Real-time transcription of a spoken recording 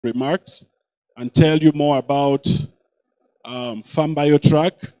remarks and tell you more about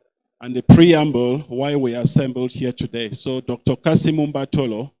Pharmbiotract and the preamble why we are assembled here today. So Dr. Kasimumba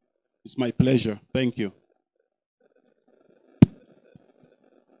Tolo, it's my pleasure. Thank you.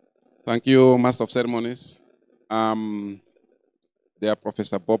 Thank you, Master of Ceremonies. They are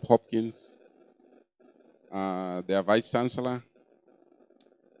Professor Bob Hopkins, their Vice Chancellor,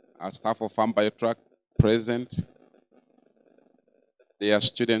 staff of Pharmbiotract present, their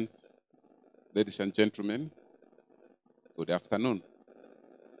students, ladies and gentlemen, good afternoon.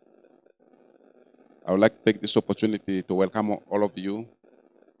 I would like to take this opportunity to welcome all of you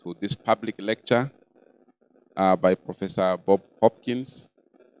to this public lecture by Professor Bob Hopkins.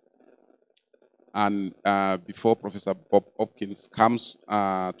 And before Professor Bob Hopkins comes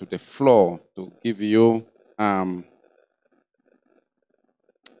to the floor to give you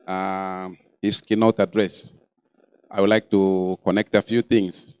his keynote address, I would like to connect a few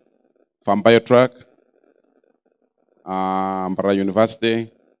things. Pharmbiotract, Mbara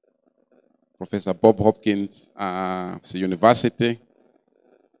University, Professor Bob Hopkins University,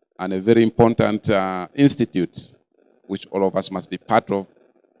 and a very important institute, which all of us must be part of,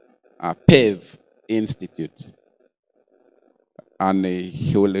 PAVE Institute. And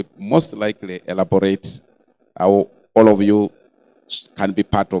he will most likely elaborate how all of you can be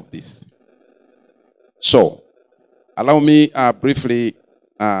part of this. So, allow me briefly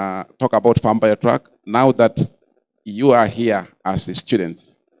talk about Pharmbiotract now that you are here as a student.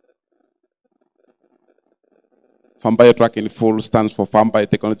 Pharmbiotract in full stands for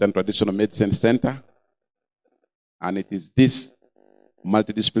Pharmbiotechnology and Traditional Medicine Center. And it is this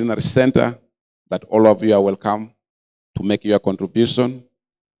multidisciplinary center that all of you are welcome to make your contribution.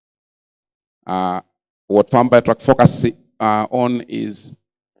 What Pharmbiotract focuses on is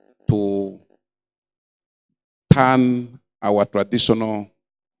to turn our traditional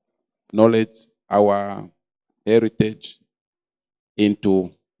knowledge, our heritage,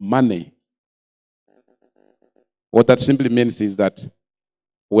 into money. What that simply means is that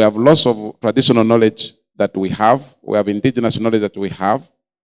we have lots of traditional knowledge that we have indigenous knowledge that we have,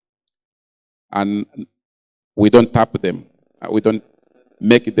 and we don't tap them. We don't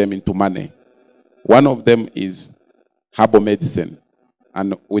make them into money. One of them is herbal medicine,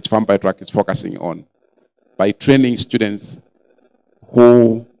 and which Pharmbiotract is focusing on, by training students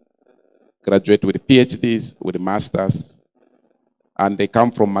who graduate with PhDs, with masters, and they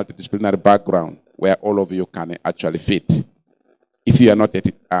come from multidisciplinary background where all of you can actually fit, if you are not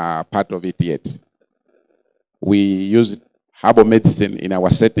part of it yet. We use herbal medicine in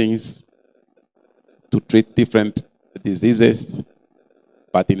our settings to treat different diseases,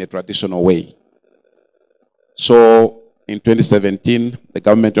 but in a traditional way. So in 2017, the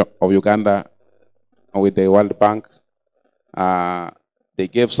government of Uganda, with the World Bank, they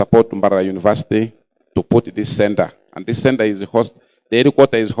gave support to Mbara University to put this center. And this center is the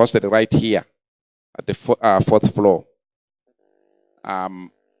headquarters is hosted right here at the fourth floor.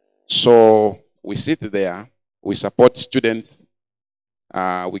 So we sit there, we support students,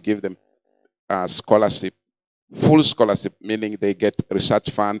 we give them scholarship, full scholarship, meaning they get research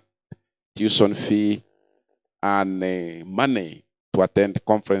fund, tuition fee, and money to attend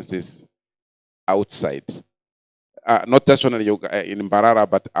conferences outside. Not just only in Mbarara,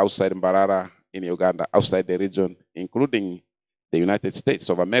 but outside Mbarara in Uganda, outside the region, including the United States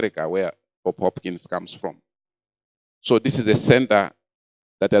of America, where Bob Hopkins comes from. So this is a center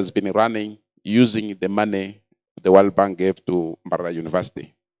that has been running using the money the World Bank gave to Mbarara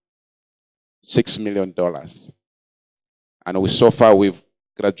University, $6 million. And so far we've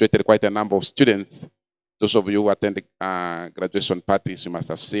graduated quite a number of students. Those of you who attend graduation parties, you must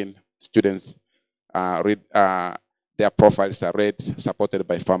have seen students their profiles are read, supported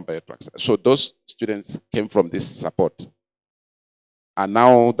by Pharmbiotract. So those students came from this support. And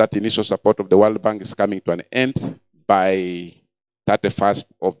now that initial support of the World Bank is coming to an end by 31st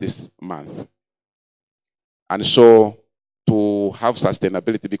of this month. And so to have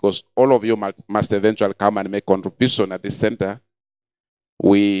sustainability, because all of you must eventually come and make contribution at this center,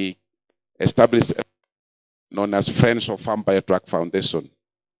 we established known as Friends of Pharmbiotract Foundation.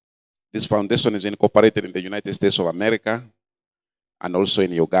 This foundation is incorporated in the United States of America and also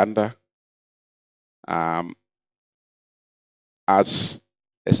in Uganda as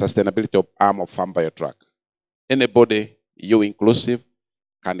a sustainability arm of Pharmbiotract. Anybody, you inclusive,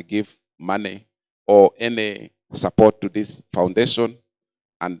 can give money or any support to this foundation,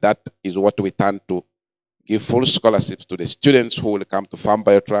 and that is what we turn to give full scholarships to the students who will come to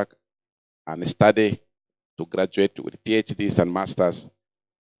Pharmbiotract and study to graduate with PhDs and masters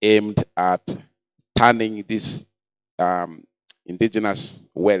aimed at turning this indigenous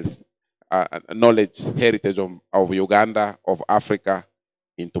wealth, knowledge, heritage of Uganda, of Africa,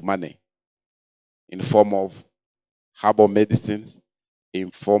 into money in form of herbal medicines, in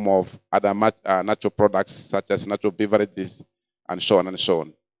form of other natural products such as natural beverages, and so on and so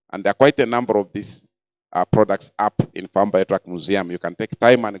on. And there are quite a number of these products up in Pharmbiotract Museum. You can take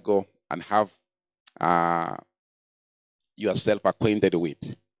time and go and have yourself acquainted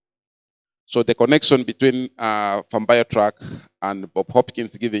with. So the connection between Pharmbiotract and Bob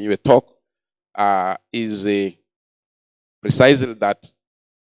Hopkins giving you a talk is precisely that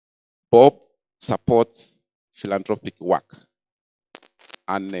Bob supports philanthropic work.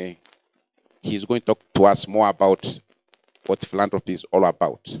 And he's going to talk to us more about what philanthropy is all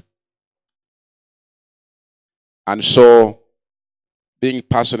about. And so, being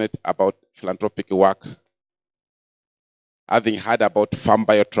passionate about philanthropic work, having heard about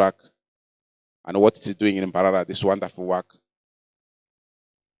Pharmbiotract and what it's doing in Mbarara, this wonderful work,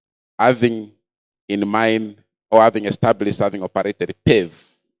 having in mind, or having established, having operated PEV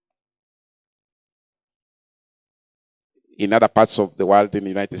in other parts of the world, in the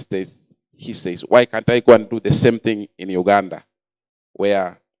United States, he says, why can't I go and do the same thing in Uganda,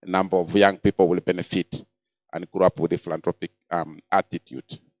 where a number of young people will benefit and grow up with a philanthropic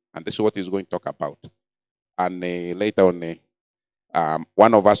attitude? And this is what he's going to talk about. And later on,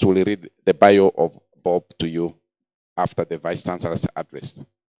 one of us will read the bio of Bob to you after the Vice Chancellor's address.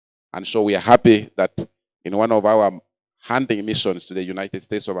 And so we are happy that in one of our handing missions to the United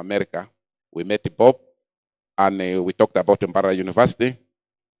States of America, we met Bob, and we talked about Mbarara University.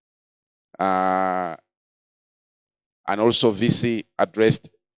 And also VC addressed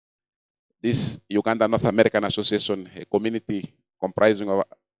this Uganda North American Association, a community comprising of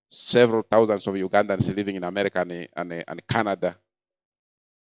several thousands of Ugandans living in America and Canada.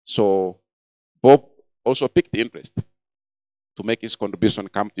 So Bob also picked interest to make his contribution,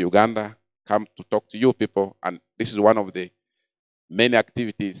 come to Uganda, come to talk to you people. And this is one of the many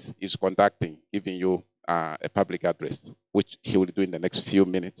activities he's conducting, giving you a public address, which he will do in the next few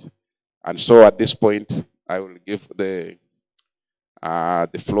minutes. And so at this point, I will give the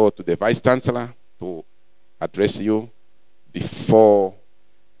floor to the Vice Chancellor to address you before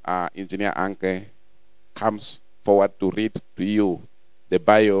Engineer Anke comes forward to read to you the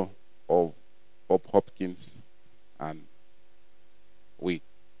bio of Bob Hopkins, and we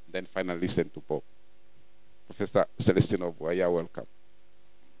then finally listen to Bob. Professor Celestino Boya, welcome.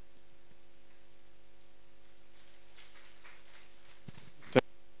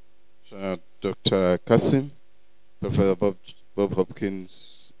 Dr. Kasim, Professor Bob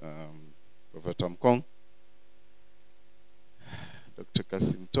Hopkins, Professor Tamkong, Dr.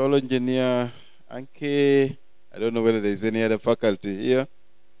 Kasim Tolo, Engineer Anke. I don't know whether there's any other faculty here.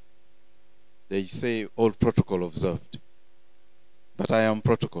 They say all protocol observed. But I am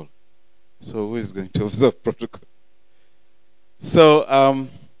protocol. So who is going to observe protocol? So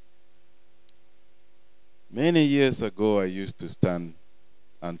many years ago, I used to stand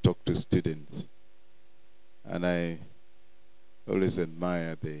and talk to students. And I always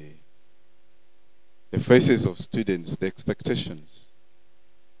admire the faces of students, the expectations,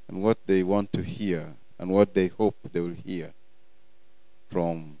 and what they want to hear, and what they hope they will hear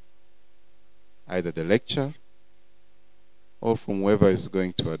from either the lecture or from whoever is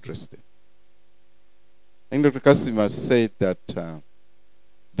going to address them. I think Dr. Kasim has said that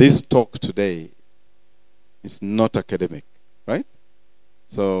this talk today is not academic, right?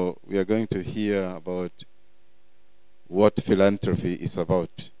 So we are going to hear about what philanthropy is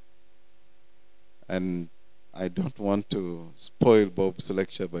about. And I don't want to spoil Bob's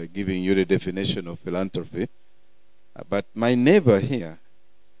lecture by giving you the definition of philanthropy. But my neighbor here,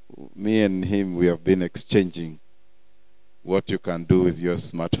 me and him, we have been exchanging what you can do with your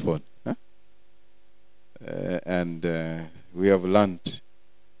smartphone. Huh? And we have learned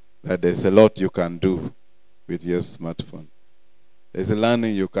that there's a lot you can do with your smartphone. There's a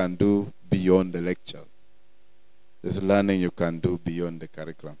learning you can do beyond the lecture. There's a learning you can do beyond the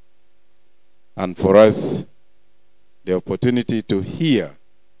curriculum. And for us, the opportunity to hear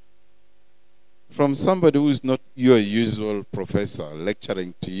from somebody who is not your usual professor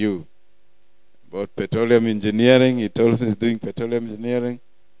lecturing to you about petroleum engineering. He told me he's doing petroleum engineering,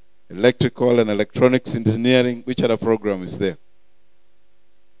 electrical and electronics engineering. Which other program is there?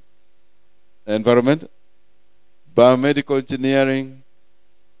 Environment, biomedical engineering,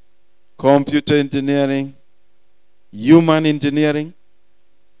 computer engineering, human engineering.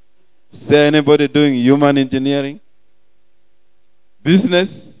 Is there anybody doing human engineering?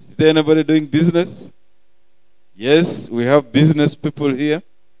 Business? Is there anybody doing business? Yes, we have business people here.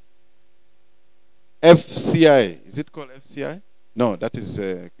 FCI. Is it called FCI? No, that is,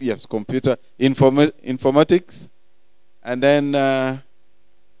 yes, computer, informatics. And then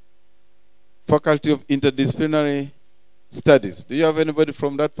Faculty of Interdisciplinary Studies. Do you have anybody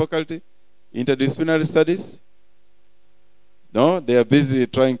from that faculty? Interdisciplinary Studies? No, they are busy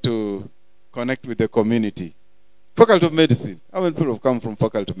trying to connect with the community. Faculty of Medicine. How many people have come from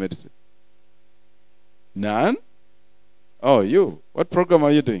Faculty of Medicine? None? Oh, you. What program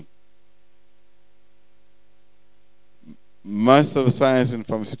are you doing? Master of Science in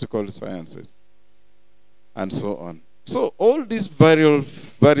Pharmaceutical Sciences. And so on. So all these various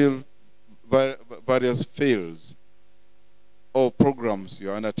fields or programs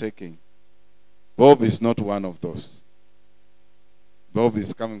you're undertaking, Bob is not one of those. Bob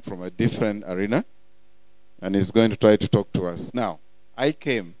is coming from a different arena and is going to try to talk to us. Now, I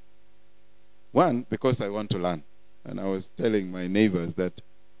came, one, because I want to learn. And I was telling my neighbors that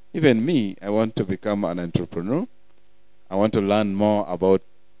even me, I want to become an entrepreneur. I want to learn more about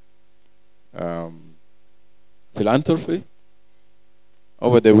philanthropy.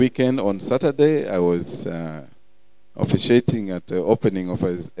 Over the weekend, on Saturday, I was officiating at the opening of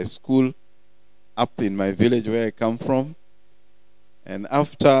a school up in my village where I come from. And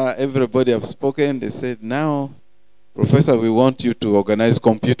after everybody have spoken, they said, now, Professor, we want you to organize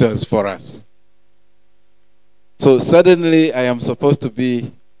computers for us. So suddenly, I am supposed to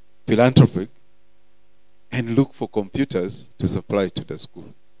be philanthropic and look for computers to supply to the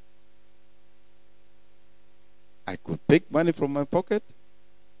school. I could take money from my pocket,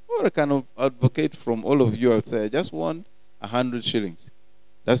 or I can advocate from all of you. I would say, I just want 100 shillings.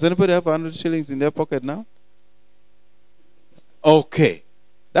 Does anybody have 100 shillings in their pocket now? Okay,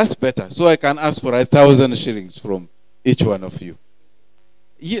 that's better. So I can ask for 1,000 shillings from each one of you.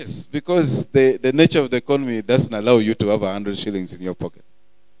 Yes, because the nature of the economy doesn't allow you to have 100 shillings in your pocket.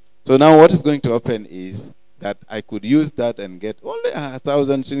 So now what is going to happen is that I could use that and get only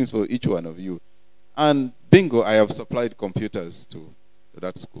 1,000 shillings for each one of you. And bingo, I have supplied computers to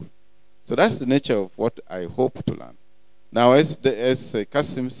that school. So that's the nature of what I hope to learn. Now, as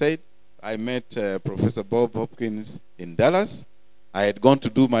Kasim said, I met Professor Bob Hopkins in Dallas. I had gone to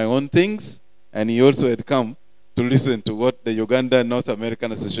do my own things, and he also had come to listen to what the Uganda North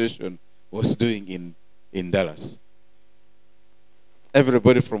American Association was doing in Dallas.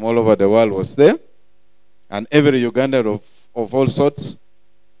 Everybody from all over the world was there, and every Ugandan of all sorts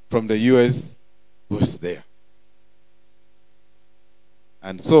from the US was there.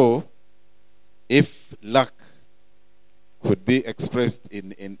 And so, if luck could be expressed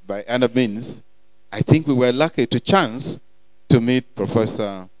by other means, I think we were lucky to chance to meet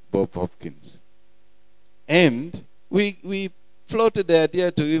Professor Bob Hopkins. And we floated the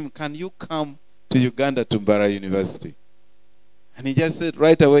idea to him, can you come to Uganda to Mbarara University? And he just said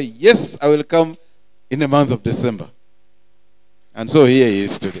right away, yes, I will come in the month of December. And so here he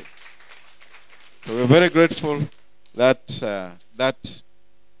is today. So we're very grateful that that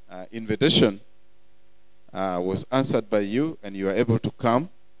invitation was answered by you, and you are able to come,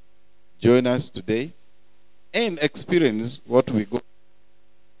 join us today, and experience what we go to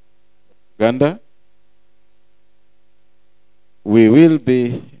Uganda. We will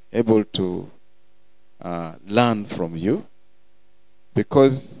be able to learn from you,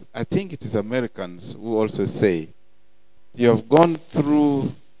 because I think it is Americans who also say, you have gone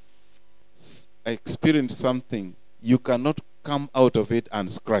through, experienced something, you cannot come out of it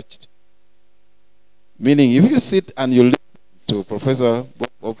unscratched. Meaning, if you sit and you listen to Professor Bob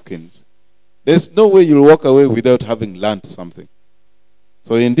Hopkins, there's no way you'll walk away without having learned something.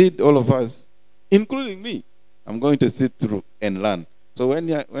 So indeed, all of us, including me, I'm going to sit through and learn. So when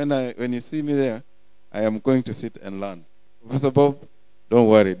you see me there, I am going to sit and learn. Professor Bob, don't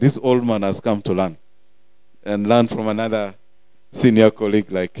worry. This old man has come to learn and learn from another senior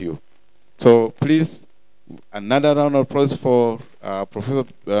colleague like you. So please, another round of applause for Professor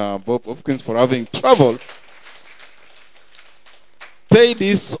Bob Hopkins for having traveled. Paid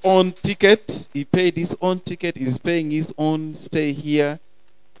his own ticket. He paid his own ticket. He's paying his own stay here.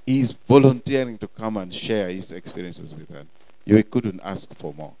 He's volunteering to come and share his experiences with us. You couldn't ask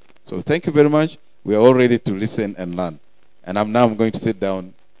for more. So thank you very much. We are all ready to listen and learn. And I'm going to sit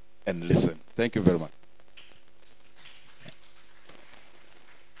down and listen. Thank you very much.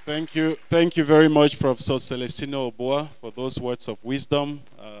 Thank you. Thank you very much, Professor Celestino Oboa, for those words of wisdom,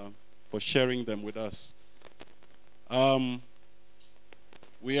 for sharing them with us.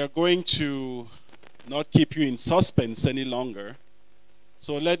 We are going to not keep you in suspense any longer.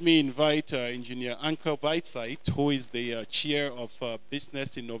 So let me invite Engineer Anka Whiteside, who is the Chair of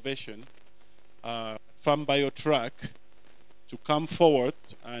Business Innovation at Pharmbiotract, to come forward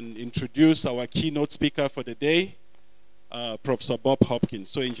and introduce our keynote speaker for the day, Professor Bob Hopkins.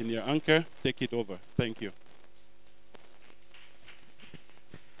 So Engineer Anker, take it over. Thank you.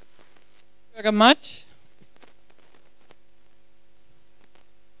 Very much.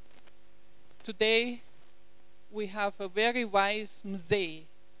 Today we have a very wise mzee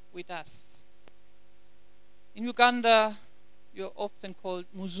with us. In Uganda, you're often called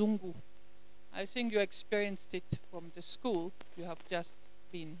Muzungu. I think you experienced it from the school you have just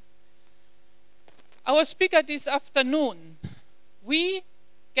been. Our speaker this afternoon, we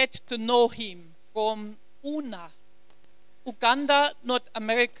get to know him from UNA, Uganda North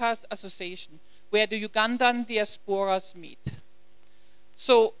America's Association, where the Ugandan diasporas meet.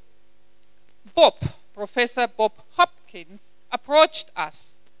 So Professor Bob Hopkins approached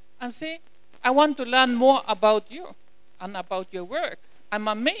us and said, I want to learn more about you and about your work. I'm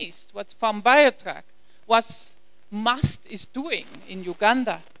amazed what Pharmbiotract, what MUST is doing in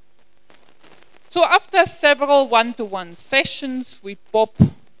Uganda. So after several one-to-one sessions with Bob,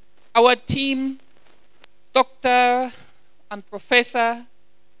 our team, Dr. and Professor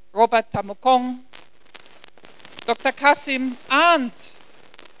Robert Tamokong, Dr. Kasim, and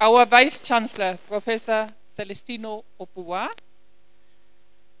our Vice Chancellor, Professor Celestino Opua,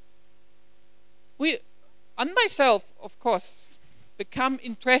 we, and myself, of course, become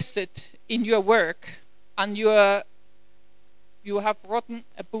interested in your work, and you have written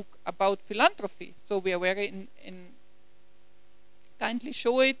a book about philanthropy. So we are very kindly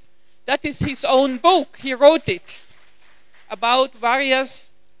show it. That is his own book. He wrote it about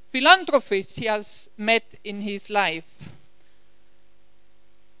various philanthropists he has met in his life.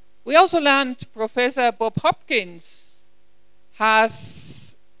 We also learned Professor Bob Hopkins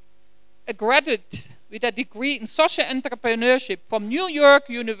has a graduate with a degree in social entrepreneurship from New York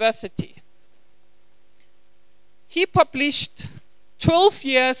University. He published 12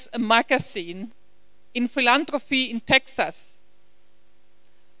 years a magazine in philanthropy in Texas.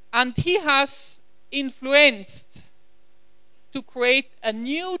 And he has influenced to create a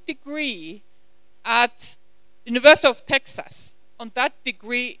new degree at University of Texas. And that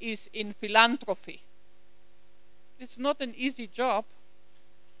degree is in philanthropy. It's not an easy job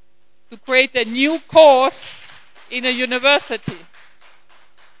to create a new course in a university.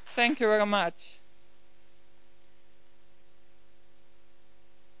 Thank you very much.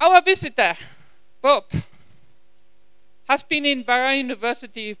 Our visitor, Bob, has been in Barra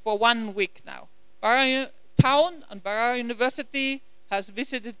University for 1 week now. Barra Town and Barra University has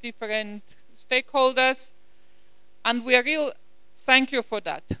visited different stakeholders, and we are real thank you for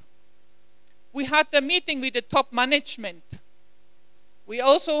that. We had a meeting with the top management. We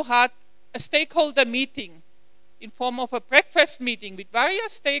also had a stakeholder meeting in form of a breakfast meeting with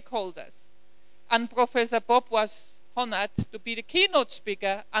various stakeholders. And Professor Bob was honored to be the keynote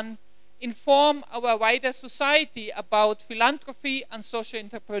speaker and inform our wider society about philanthropy and social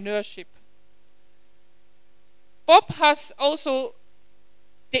entrepreneurship. Bob has also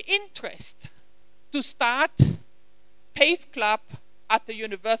the interest to start PAVE Club at the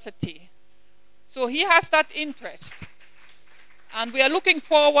university. So he has that interest. And we are looking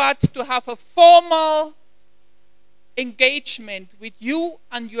forward to have a formal engagement with you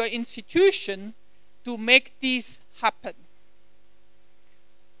and your institution to make this happen.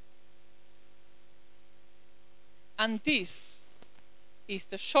 And this is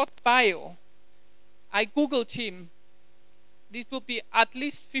the short bio. I Googled him. This will be at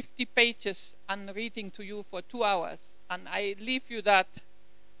least 50 pages and reading to you for 2 hours. And I leave you that.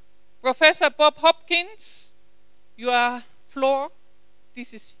 Professor Bob Hopkins, your floor.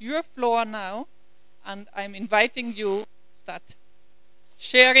 This is your floor now. And I'm inviting you to start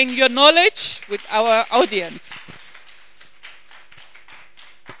sharing your knowledge with our audience.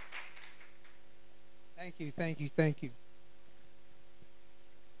 Thank you, thank you, thank you.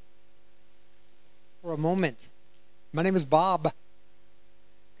 For a moment, my name is Bob.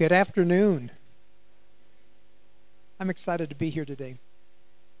 Good afternoon. I'm excited to be here today.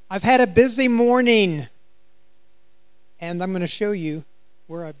 I've had a busy morning, and I'm going to show you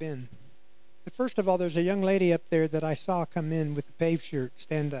where I've been. But first of all, there's a young lady up there that I saw come in with the PAVE shirt.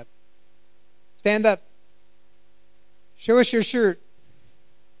 Stand up. Stand up. Show us your shirt.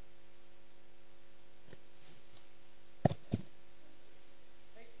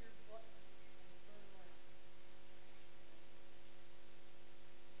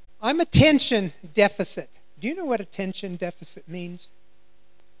 I'm attention deficit. Do you know what attention deficit means?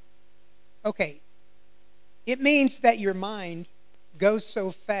 Okay. It means that your mind goes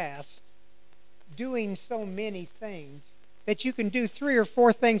so fast, doing so many things, that you can do 3 or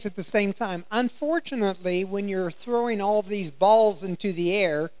 4 things at the same time. Unfortunately, when you're throwing all these balls into the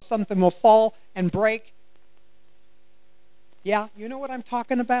air, something will fall and break, Yeah, you know what I'm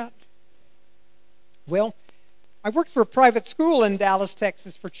talking about? Well, I worked for a private school in Dallas,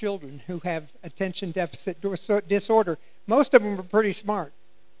 Texas for children who have attention deficit disorder. Most of them are pretty smart.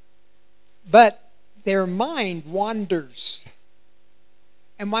 But their mind wanders.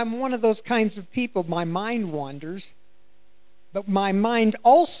 And I'm one of those kinds of people. My mind wanders. But my mind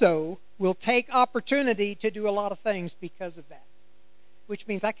also will take opportunity to do a lot of things because of that. Which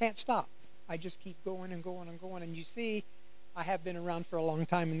means I can't stop. I just keep going and going and going. And you see, I have been around for a long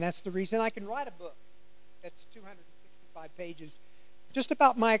time, and that's the reason I can write a book that's 265 pages just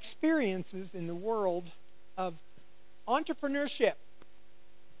about my experiences in the world of entrepreneurship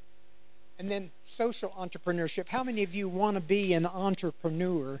and then social entrepreneurship. How many of you want to be an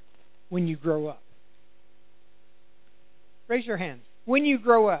entrepreneur when you grow up? Raise your hands. When you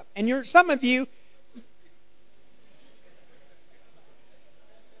grow up. And some of you,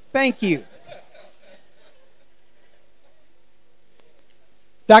 thank you.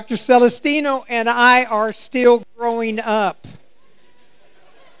 Dr. Celestino and I are still growing up.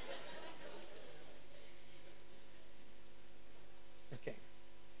 Okay.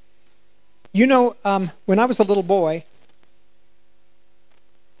 You know, when I was a little boy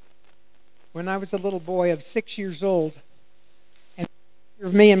of 6 years old, and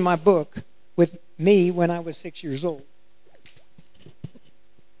me in my book with me when I was 6 years old.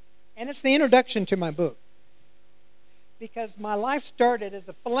 And it's the introduction to my book. Because my life started as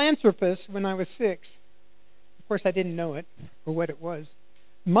a philanthropist when I was 6. Of course, I didn't know it or what it was.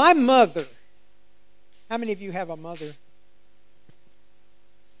 My mother, how many of you have a mother?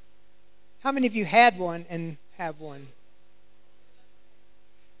 How many of you had one and have one?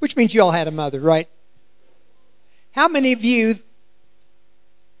 Which means you all had a mother, right? How many of you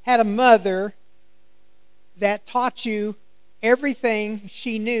had a mother that taught you everything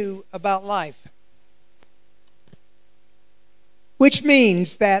she knew about life? Which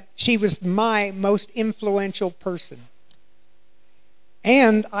means that she was my most influential person.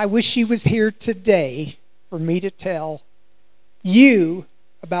 And I wish she was here today for me to tell you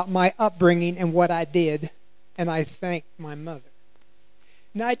about my upbringing and what I did. And I thank my mother.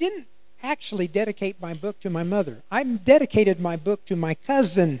 Now, I didn't actually dedicate my book to my mother. I dedicated my book to my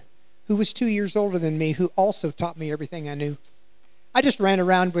cousin, who was 2 years older than me, who also taught me everything I knew. I just ran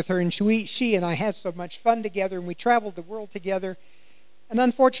around with her, and she and I had so much fun together, and we traveled the world together. And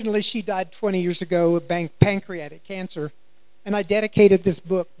unfortunately, she died 20 years ago of pancreatic cancer. And I dedicated this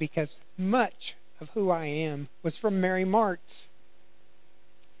book because much of who I am was from Mary Martz.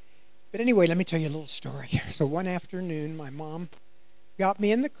 But anyway, let me tell you a little story. So one afternoon, my mom got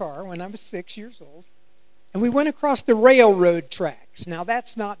me in the car when I was 6 years old, and we went across the railroad tracks. Now,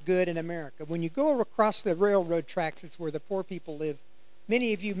 that's not good in America. When you go across the railroad tracks, it's where the poor people live.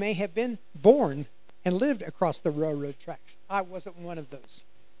 Many of you may have been born and lived across the railroad tracks. I wasn't one of those.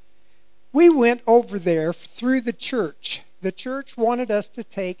 We went over there through the church. The church wanted us to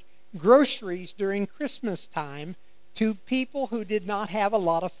take groceries during Christmas time to people who did not have a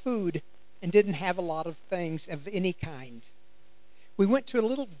lot of food and didn't have a lot of things of any kind. We went to a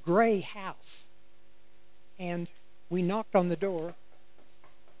little gray house, and we knocked on the door,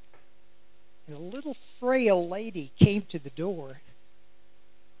 and a little frail lady came to the door,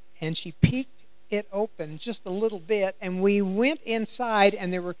 and she peeked it open just a little bit, and we went inside,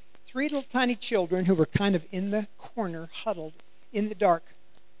 and there were 3 little tiny children who were kind of in the corner, huddled in the dark.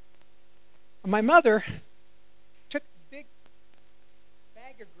 My mother took a big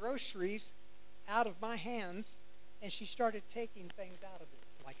bag of groceries out of my hands, and she started taking things out of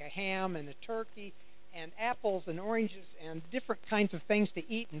it, like a ham and a turkey and apples and oranges and different kinds of things to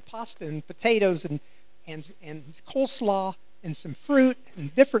eat, and pasta and potatoes and coleslaw and some fruit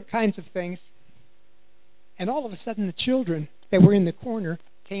and different kinds of things. And all of a sudden, the children that were in the corner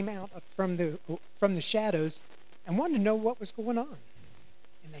came out from the shadows and wanted to know what was going on.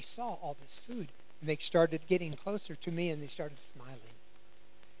 And they saw all this food, and they started getting closer to me, and they started smiling.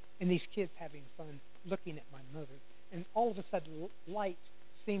 And these kids having fun, looking at my mother. And all of a sudden, light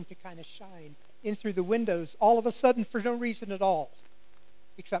seemed to kind of shine in through the windows, all of a sudden for no reason at all,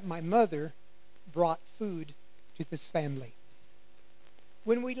 except my mother brought food to this family.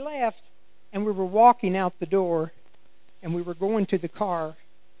 When we left, and we were walking out the door, and we were going to the car,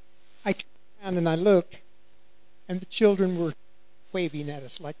 I turned around and I looked, and the children were waving at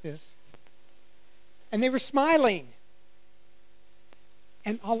us like this. And they were smiling.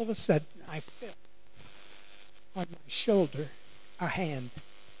 And all of a sudden, I felt on my shoulder a hand.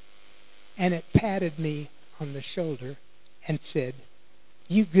 And it patted me on the shoulder and said,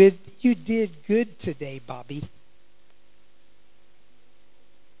 You did good today, Bobby.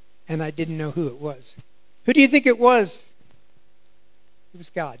 And I didn't know who it was. Who do you think it was? It was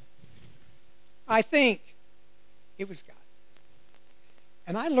God. I think it was God.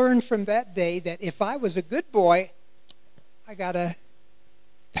 And I learned from that day that if I was a good boy, I got a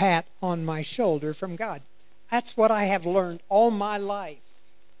pat on my shoulder from God. That's what I have learned all my life,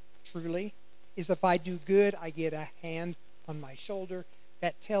 truly, is if I do good, I get a hand on my shoulder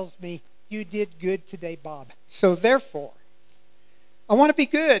that tells me, you did good today, Bob. So therefore, I want to be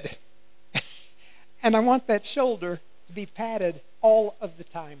good. And I want that shoulder to be patted all of the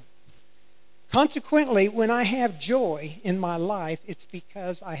time. Consequently, when I have joy in my life, it's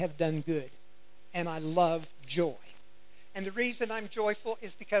because I have done good. And I love joy. And the reason I'm joyful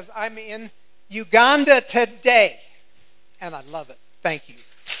is because I'm in Uganda today. And I love it. Thank you.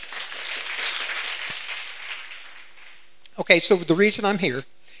 Okay, so the reason I'm here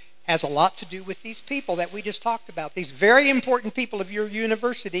has a lot to do with these people that we just talked about. These very important people of your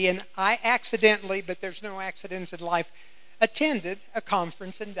university. And I accidentally, but there's no accidents in life, attended a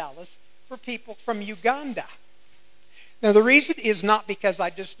conference in Dallas for people from Uganda. Now, the reason is not because I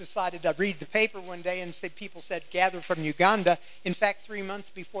just decided to read the paper one day and people said, gather from Uganda. In fact, 3 months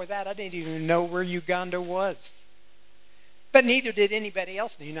before that, I didn't even know where Uganda was. But neither did anybody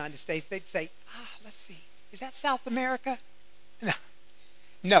else in the United States. They'd say, let's see, is that South America?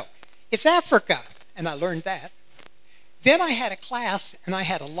 No, it's Africa. And I learned that. Then I had a class, and I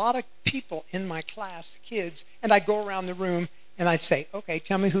had a lot of people in my class, kids, and I'd go around the room, and I'd say, okay,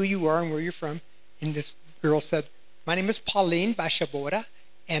 tell me who you are and where you're from. And this girl said, my name is Pauline Bashabora,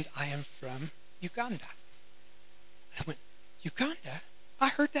 and I am from Uganda. I went, Uganda? I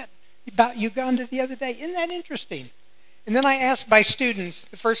heard that about Uganda the other day. Isn't that interesting? And then I asked my students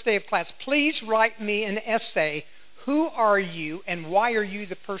the first day of class, please write me an essay. Who are you, and why are you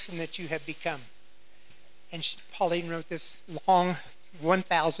the person that you have become? And Pauline wrote this long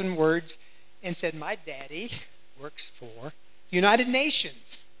 1,000 words and said, my daddy works for the United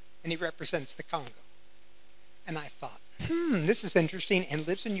Nations, and he represents the Congo. And I thought, this is interesting, and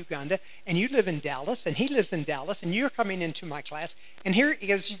lives in Uganda, and you live in Dallas, and he lives in Dallas, and you're coming into my class, and here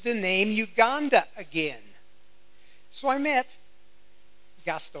is the name Uganda again. So I met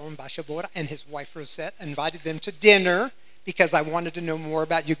Gaston Bashabora and his wife Rosette, invited them to dinner because I wanted to know more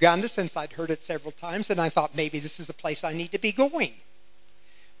about Uganda since I'd heard it several times, and I thought maybe this is a place I need to be going.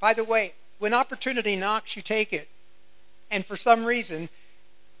 By the way, when opportunity knocks, you take it. And for some reason,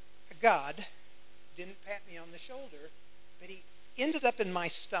 God didn't pat me on the shoulder, but he ended up in my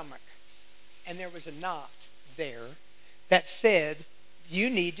stomach. And there was a knot there that said, you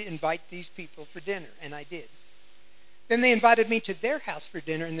need to invite these people for dinner. And I did. Then they invited me to their house for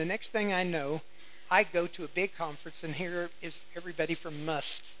dinner, and the next thing I know, I go to a big conference, and here is everybody from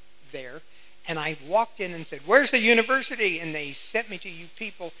Must there. And I walked in and said, where's the university? And they sent me to you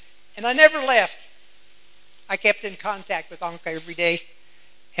people, and I never left. I kept in contact with Anka every day,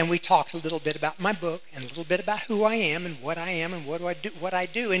 and we talked a little bit about my book and a little bit about who I am and what I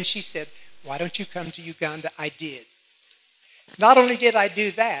do. And she said, why don't you come to Uganda? I did. Not only did I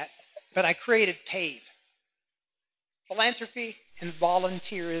do that, but I created PAVE, Philanthropy and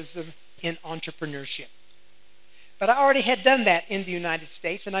Volunteerism in Entrepreneurship. But I already had done that in the United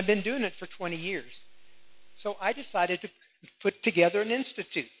States, and I've been doing it for 20 years. So I decided to put together an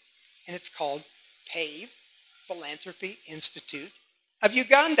institute, and it's called PAVE, Philanthropy Institute of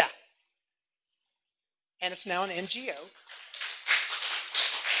Uganda. And it's now an NGO.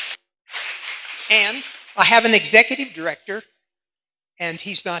 And I have an executive director, and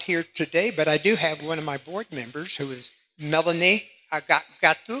he's not here today, but I do have one of my board members who is Melanie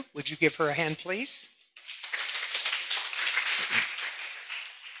Agatu. Would you give her a hand, please?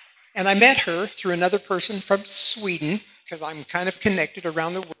 And I met her through another person from Sweden, because I'm kind of connected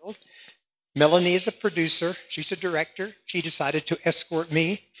around the world. Melanie is a producer. She's a director. She decided to escort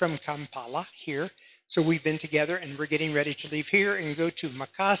me from Kampala here. So we've been together, and we're getting ready to leave here and go to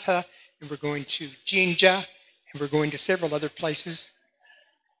Makasa, and we're going to Jinja, and we're going to several other places.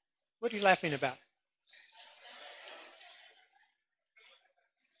 What are you laughing about?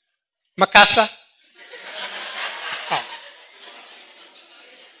 Makasa? Oh.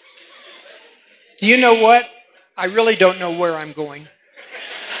 You know what? I really don't know where I'm going.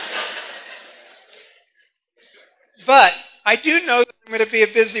 But I do know that I'm going to be a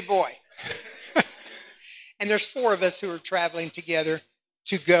busy boy. And there's 4 of us who are traveling together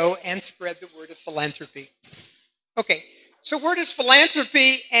to go and spread the word of philanthropy. Okay, so where does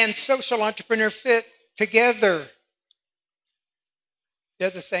philanthropy and social entrepreneur fit together? They're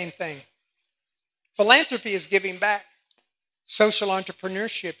the same thing. Philanthropy is giving back. Social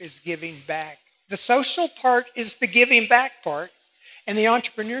entrepreneurship is giving back. The social part is the giving back part, and the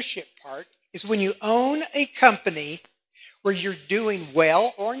entrepreneurship part is when you own a company where you're doing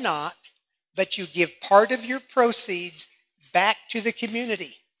well or not, but you give part of your proceeds back to the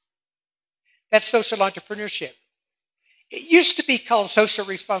community. That's social entrepreneurship. It used to be called social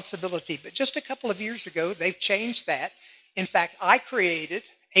responsibility, but just a couple of years ago, they've changed that. In fact, I created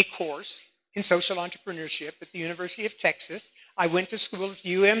a course in social entrepreneurship at the University of Texas. I went to school at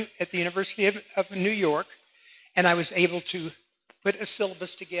the University of New York, and I was able to put a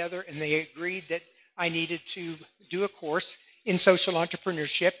syllabus together, and they agreed that I needed to do a course in social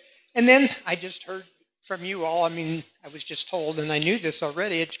entrepreneurship. And then I just heard from you all, I mean, I was just told, and I knew this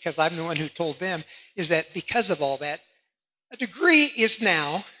already because I'm the one who told them, is that because of all that, a degree is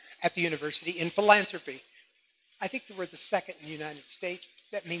now at the university in philanthropy. I think we're the second in the United States.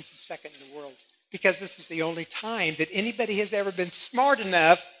 That means the second in the world, because this is the only time that anybody has ever been smart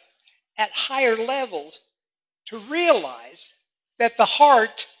enough at higher levels to realize that the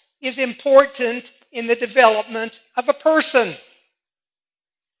heart is important in the development of a person.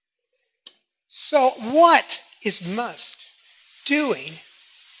 So what is Musk doing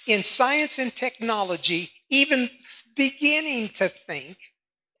in science and technology, even beginning to think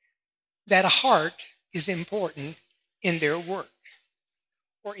that a heart is important in their work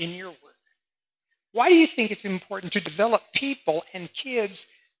or in your work? Why do you think it's important to develop people and kids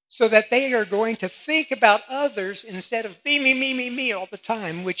so that they are going to think about others instead of me all the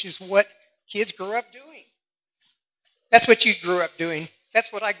time, which is what kids grew up doing? That's what you grew up doing.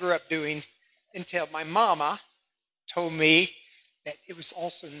 That's what I grew up doing until my mama told me that it was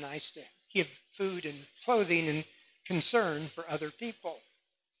also nice to give food and clothing and concern for other people.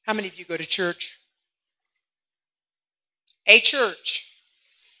 How many of you go to church? A church.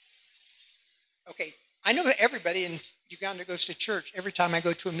 Okay, I know that everybody in Uganda goes to church. Every time I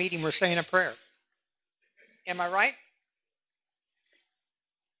go to a meeting, we're saying a prayer. Am I right?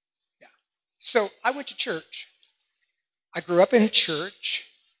 Yeah. So I went to church. I grew up in church.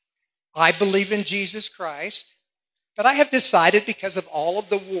 I believe in Jesus Christ. But I have decided, because of all of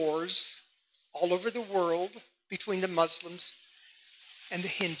the wars all over the world between the Muslims and the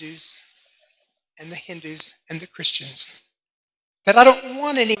Hindus and the Christians, that I don't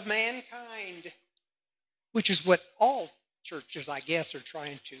want any of mankind, which is what all churches, I guess, are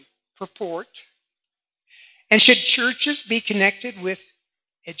trying to purport. And should churches be connected with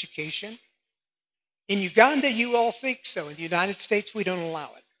education? In Uganda, you all think so. In the United States, we don't allow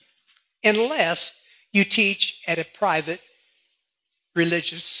it, unless you teach at a private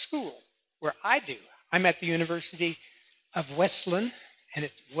religious school, where I do. I'm at the University of Wesleyan, and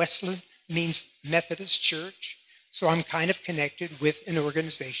Wesleyan means Methodist Church. So I'm kind of connected with an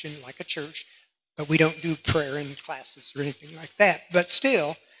organization like a church, but we don't do prayer in classes or anything like that. But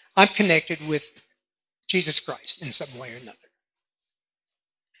still, I'm connected with Jesus Christ in some way or another.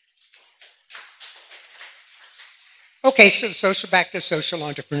 Okay, so back to social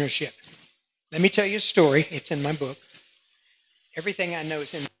entrepreneurship. Let me tell you a story. It's in my book. Everything I know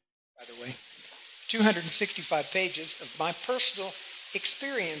is in, by the way. 265 pages of my personal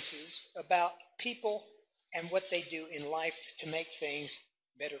experiences about people and what they do in life to make things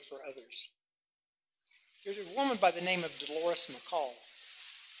better for others. There's a woman by the name of Dolores McCall.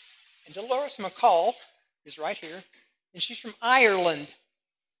 And Dolores McCall is right here, and she's from Ireland.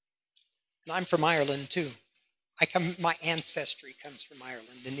 And I'm from Ireland too. My ancestry comes from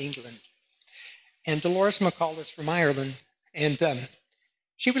Ireland and England. And Dolores McCall is from Ireland. And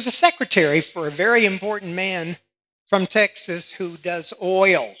she was a secretary for a very important man from Texas who does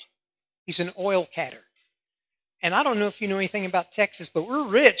oil. He's an oil catter. And I don't know if you know anything about Texas, but we're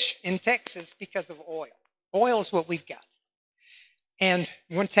rich in Texas because of oil. Oil is what we've got. And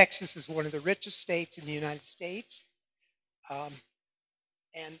Texas is one of the richest states in the United States.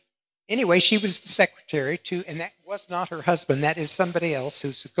 And anyway, she was the secretary to, and that was not her husband. That is somebody else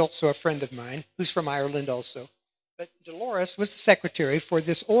who's also a friend of mine, who's from Ireland also. But Dolores was the secretary for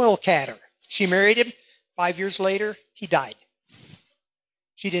this oil catter. She married him. 5 years later, he died.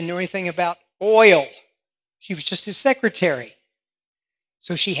 She didn't know anything about oil. She was just his secretary.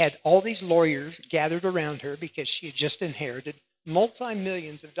 So she had all these lawyers gathered around her because she had just inherited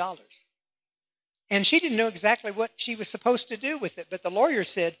multi-millions of dollars. And she didn't know exactly what she was supposed to do with it. But the lawyer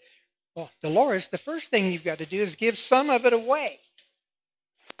said, well, Dolores, the first thing you've got to do is give some of it away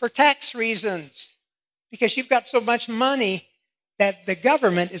for tax reasons, because you've got so much money that the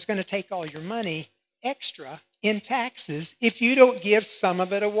government is going to take all your money extra in taxes if you don't give some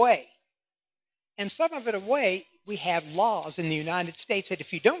of it away. And some of it away, we have laws in the United States that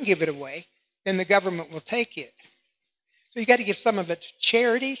if you don't give it away, then the government will take it. So you got to give some of it to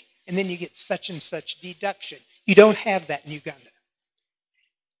charity, and then you get such and such deduction. You don't have that in Uganda.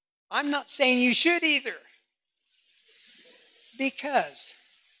 I'm not saying you should either. Because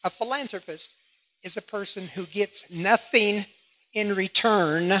a philanthropist is a person who gets nothing in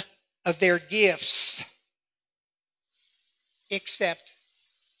return of their gifts except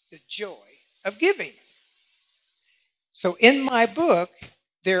the joy of giving. So in my book,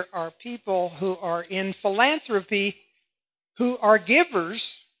 there are people who are in philanthropy who are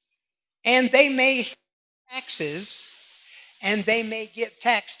givers, and they may pay taxes, and they may get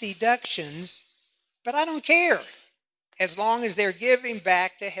tax deductions, but I don't care, as long as they're giving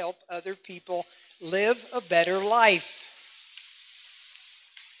back to help other people live a better life.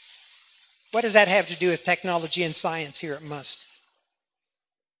 What does that have to do with technology and science here at Must?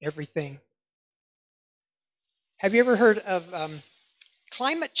 Everything. Have you ever heard of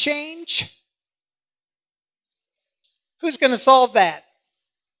climate change? Who's going to solve that?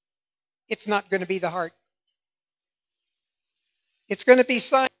 It's not going to be the heart. It's going to be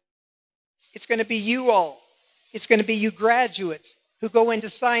science. It's going to be you all. It's going to be you graduates who go into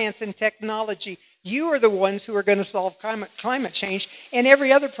science and technology. You are the ones who are going to solve climate change and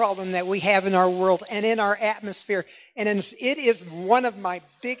every other problem that we have in our world and in our atmosphere. And it is one of my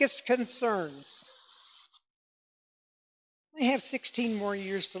biggest concerns. I have 16 more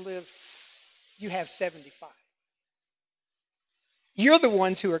years to live. You have 75. You're the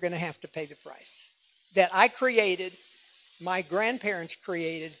ones who are going to have to pay the price that I created, my grandparents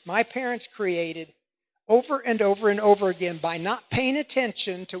created, my parents created over and over and over again by not paying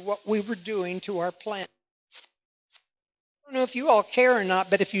attention to what we were doing to our planet. I don't know if you all care or not,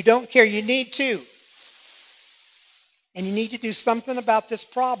 but if you don't care, you need to. And you need to do something about this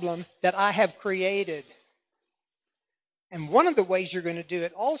problem that I have created. And one of the ways you're going to do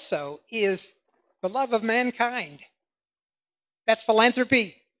it also is the love of mankind. That's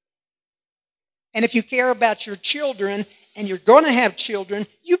philanthropy. And if you care about your children, and you're going to have children,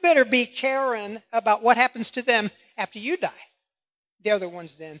 you better be caring about what happens to them after you die. They're the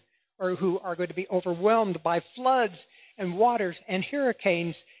ones then who are going to be overwhelmed by floods and waters and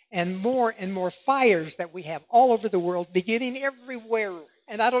hurricanes and more fires that we have all over the world, beginning everywhere.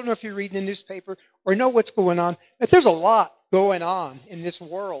 And I don't know if you read the newspaper or know what's going on, but there's a lot going on in this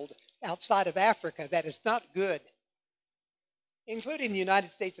world outside of Africa that is not good, including the United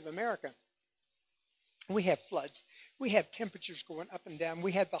States of America. We have floods. We have temperatures going up and down.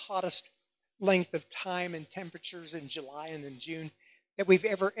 We had the hottest length of time and temperatures in July and in June that we've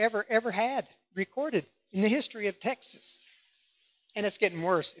ever had recorded in the history of Texas. And it's getting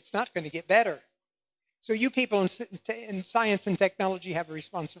worse. It's not going to get better. So you people in science and technology have a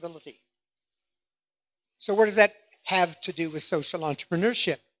responsibility. So what does that have to do with social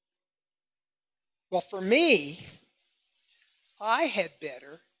entrepreneurship? Well, for me, I had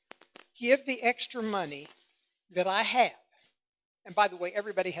better give the extra money that I have. And by the way,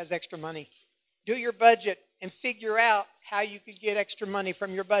 everybody has extra money. Do your budget and figure out how you could get extra money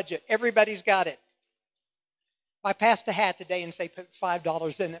from your budget. Everybody's got it. If I passed a hat today and say put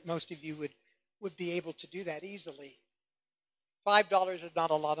 $5 in it, most of you would be able to do that easily. $5 is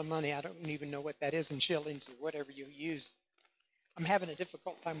not a lot of money. I don't even know what that is in shillings or whatever you use. I'm having a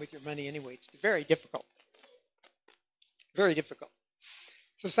difficult time with your money anyway. It's very difficult. Very difficult.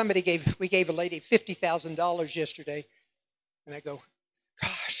 So we gave a lady $50,000 yesterday, and I go,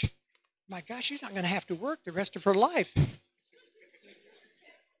 my gosh, she's not going to have to work the rest of her life.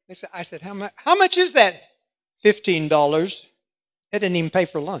 I said, how much is that? $15. It didn't even pay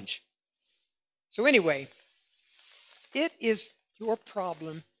for lunch. So anyway, it is your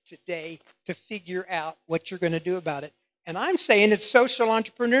problem today to figure out what you're going to do about it. And I'm saying it's social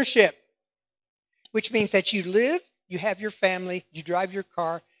entrepreneurship, which means that you live, you have your family, you drive your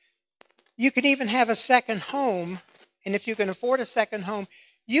car. You can even have a second home. And if you can afford a second home,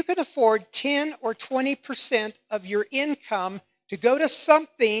 you can afford 10 or 20% of your income to go to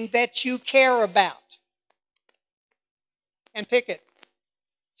something that you care about. And pick it.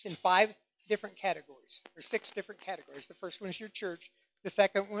 It's in 5 different categories, or 6 different categories. The first one is your church. The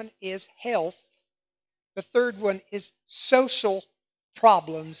second one is health. The third one is social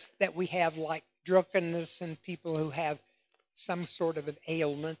problems that we have, like drunkenness and people who have some sort of an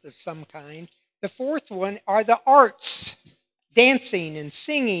ailment of some kind. The fourth one are the arts, dancing and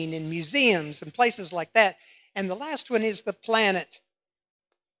singing and museums and places like that. And the last one is the planet.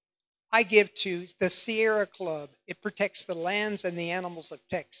 I give to the Sierra Club. It protects the lands and the animals of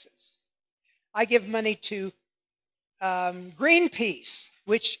Texas. I give money to Greenpeace,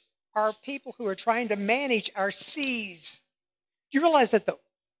 which are people who are trying to manage our seas. Do you realize that the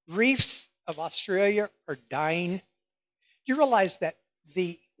reefs of Australia are dying? Do you realize that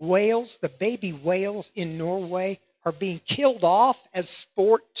the whales, the baby whales in Norway, are being killed off as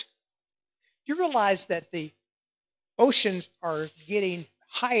sport? Do you realize that the oceans are getting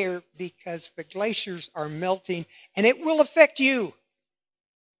higher because the glaciers are melting, and it will affect you.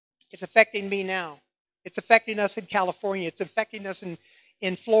 It's affecting me now. It's affecting us in California. It's affecting us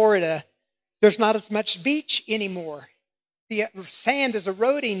in Florida. There's not as much beach anymore. The sand is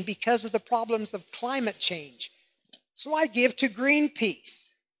eroding because of the problems of climate change. So I give to Greenpeace.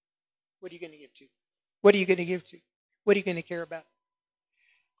 What are you going to give to? What are you going to give to? What are you going to care about?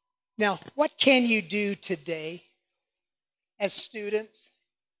 Now, what can you do today as students?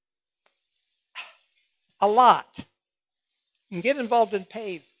 A lot. You can get involved in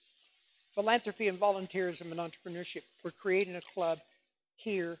PAVE, Philanthropy and Volunteerism and Entrepreneurship. We're creating a club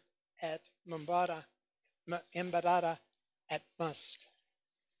here at Embarada at Must,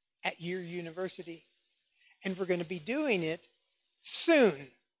 at your university. And we're going to be doing it soon.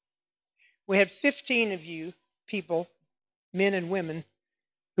 We had 15 of you people, men and women,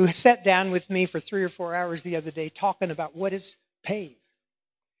 who sat down with me for 3 or 4 hours the other day talking about what is PAVE.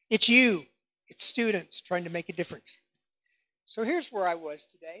 It's you. It's students trying to make a difference. So here's where I was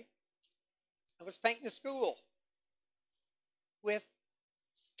today. I was painting a school with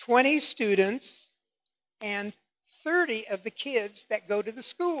 20 students and 30 of the kids that go to the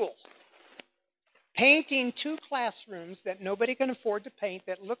school. Painting 2 classrooms that nobody can afford to paint,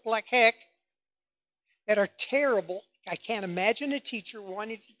 that look like heck, that are terrible. I can't imagine a teacher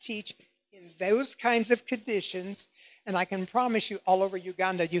wanting to teach in those kinds of conditions. And I can promise you, all over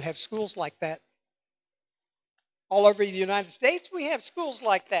Uganda, you have schools like that. All over the United States, we have schools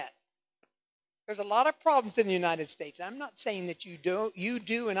like that. There's a lot of problems in the United States. I'm not saying that you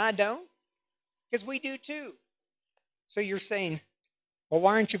do and I don't, because we do too. So you're saying, well,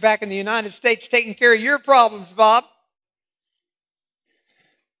 why aren't you back in the United States taking care of your problems, Bob?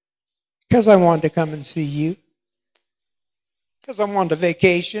 Because I wanted to come and see you. Because I wanted a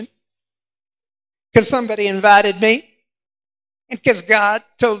vacation. Because somebody invited me. And because God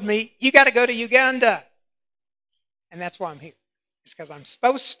told me, you got to go to Uganda. And that's why I'm here. It's because I'm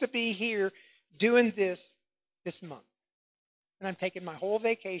supposed to be here doing this month. And I'm taking my whole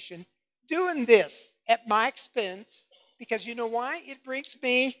vacation doing this at my expense. Because you know why? It brings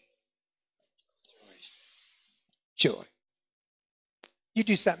me joy. You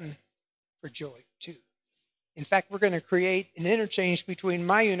do something for joy too. In fact, we're going to create an interchange between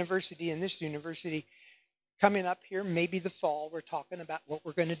my university and this university coming up here, maybe the fall. We're talking about what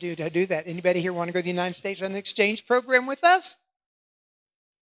we're going to do that. Anybody here want to go to the United States on an exchange program with us?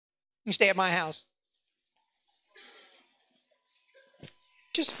 You can stay at my house.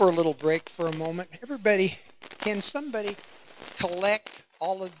 Just for a little break for a moment. Everybody, can somebody collect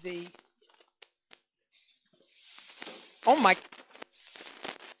all of the... Oh my...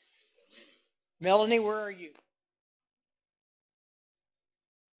 Melanie, where are you?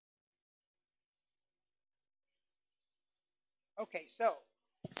 Okay, so...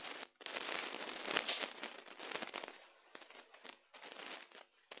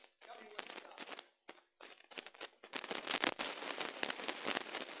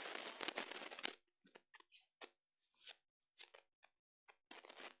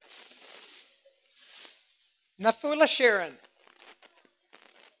 Nafula Sharon.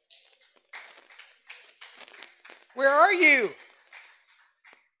 Where are you?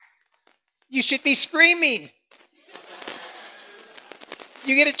 You should be screaming.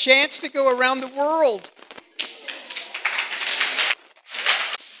 You get a chance to go around the world.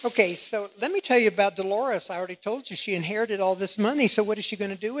 Okay, so let me tell you about Dolores. I already told you she inherited all this money, so what is she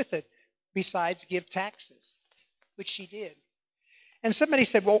going to do with it besides give taxes, which she did. And somebody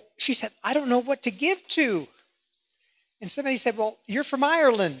said, well, she said, I don't know what to give to. And somebody said, well, you're from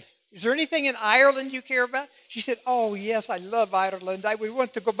Ireland. Is there anything in Ireland you care about? She said, oh, yes, I love Ireland. I would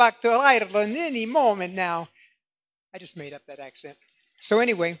want to go back to Ireland any moment now. I just made up that accent. So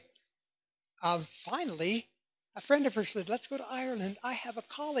anyway, finally, a friend of hers said, let's go to Ireland. I have a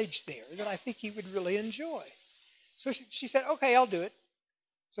college there that I think you would really enjoy. So she said, okay, I'll do it.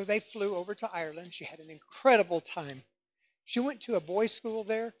 So they flew over to Ireland. She had an incredible time. She went to a boys' school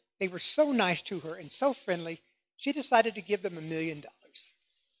there. They were so nice to her and so friendly. She decided to give them $1 million.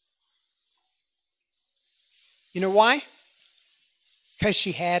 You know why? Because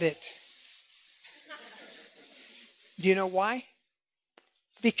she had it. Do you know why?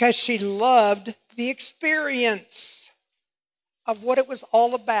 Because she loved the experience of what it was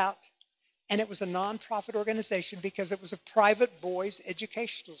all about. And it was a nonprofit organization because it was a private boys'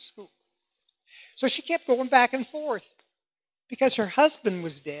 educational school. So she kept going back and forth. Because her husband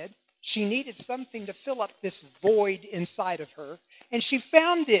was dead, she needed something to fill up this void inside of her. And she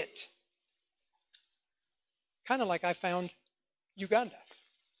found it. Kind of like I found Uganda.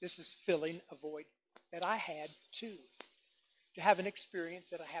 This is filling a void that I had too. to have an experience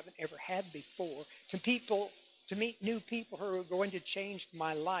that I haven't ever had before, to meet new people who are going to change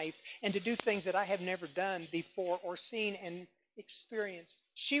my life, and to do things that I have never done before or seen and experienced.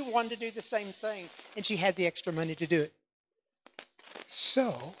 She wanted to do the same thing, and she had the extra money to do it.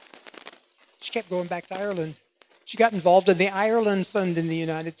 So she kept going back to Ireland. She got involved in the Ireland Fund in the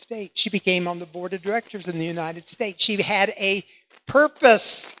United States. She became on the board of directors in the United States. She had a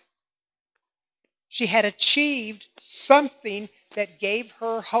purpose. She had achieved something that gave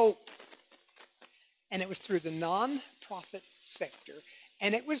her hope. And it was through the non-profit sector.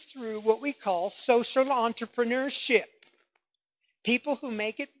 And it was through what we call social entrepreneurship. People who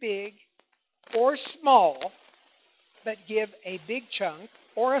make it big or small, but give a big chunk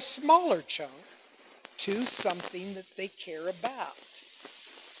or a smaller chunk to something that they care about.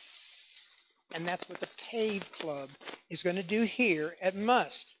 And that's what the PAVE Club is going to do here at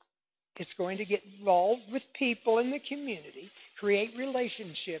Must. It's going to get involved with people in the community, create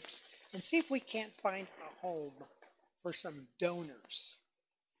relationships, and see if we can't find a home for some donors.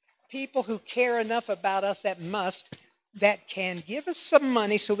 People who care enough about us at Must that can give us some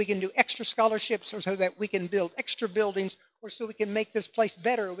money so we can do extra scholarships, or so that we can build extra buildings, or so we can make this place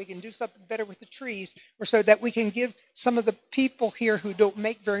better, or we can do something better with the trees, or so that we can give some of the people here who don't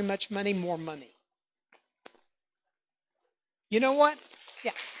make very much money more money. You know what?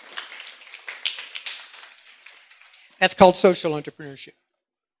 Yeah. That's called social entrepreneurship.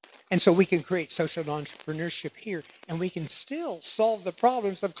 And so we can create social entrepreneurship here, and we can still solve the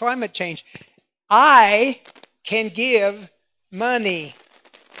problems of climate change. I can give money.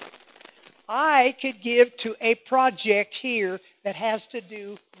 I could give to a project here that has to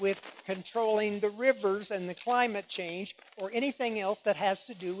do with controlling the rivers and the climate change, or anything else that has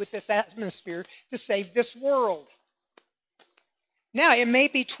to do with this atmosphere to save this world. Now, it may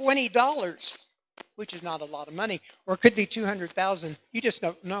be $20, which is not a lot of money, or it could be $200,000. You just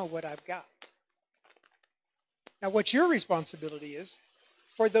don't know what I've got. Now, what your responsibility is,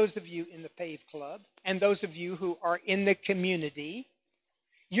 for those of you in the PAVE Club and those of you who are in the community,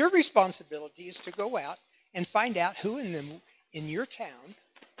 your responsibility is to go out and find out who in your town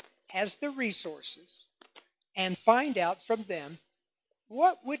has the resources, and find out from them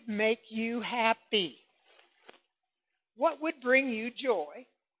what would make you happy, what would bring you joy.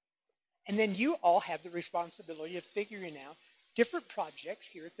 And then you all have the responsibility of figuring out different projects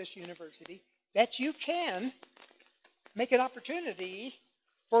here at this university that you can make an opportunity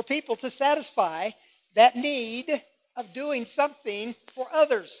for people to satisfy that need of doing something for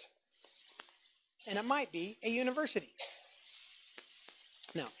others. And it might be a university.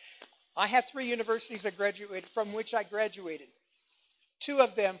 Now, I have 3 universities from which I graduated. 2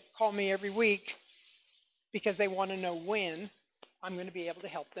 of them call me every week because they want to know when I'm going to be able to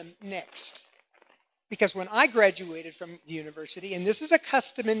help them next. Because when I graduated from the university, and this is a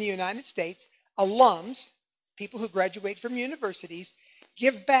custom in the United States, alums, people who graduate from universities,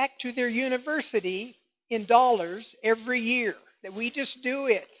 give back to their university in dollars every year. That we just do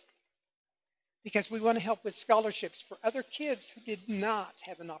it because we want to help with scholarships for other kids who did not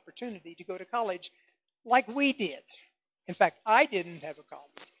have an opportunity to go to college like we did. In fact, I didn't have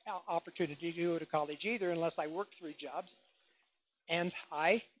an opportunity to go to college either unless I worked 3 jobs. And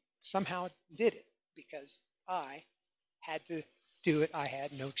I somehow did it because I had to do it. I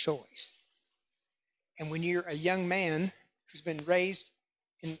had no choice. And when you're a young man who's been raised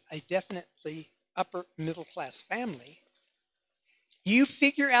in a definitely upper middle class family, you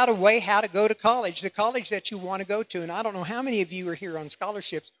figure out a way how to go to college, the college that you want to go to. And I don't know how many of you are here on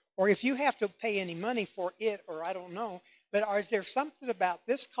scholarships, or if you have to pay any money for it, or I don't know. But is there something about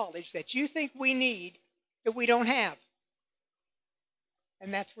this college that you think we need that we don't have?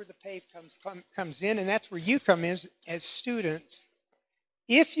 And that's where the PAVE comes in, and that's where you come in as students.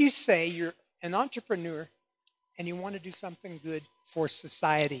 If you say you're an entrepreneur and you want to do something good for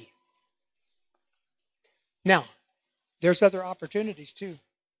society. Now, there's other opportunities too.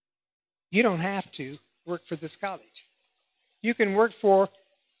 You don't have to work for this college. You can work for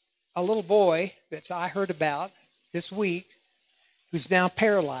a little boy that I heard about this week who's now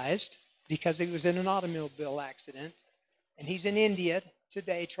paralyzed because he was in an automobile accident, and he's in India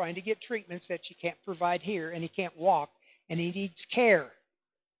today trying to get treatments that you can't provide here, and he can't walk, and he needs care.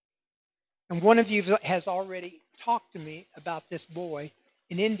 And one of you has already talked to me about this boy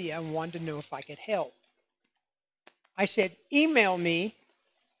in India and wanted to know if I could help. I said, email me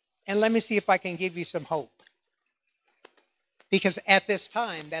and let me see if I can give you some hope. Because at this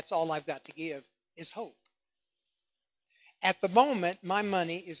time, that's all I've got to give is hope. At the moment, my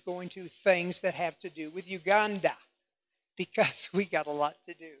money is going to things that have to do with Uganda, because we got a lot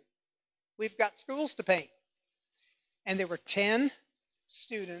to do. We've got schools to paint. And there were 10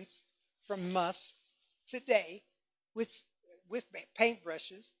 students from Must today with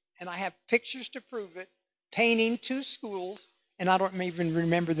paintbrushes, and I have pictures to prove it, painting 2 schools, and I don't even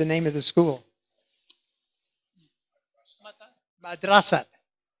remember the name of the school. Madrasat.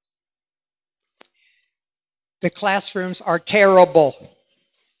 The classrooms are terrible.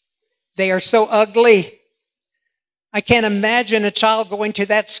 They are so ugly. I can't imagine a child going to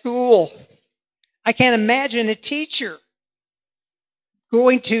that school. I can't imagine a teacher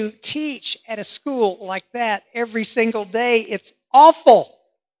going to teach at a school like that every single day. It's awful.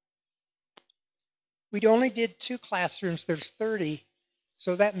 We only did 2 classrooms. There's 30.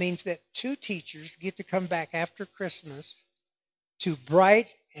 So that means that 2 teachers get to come back after Christmas to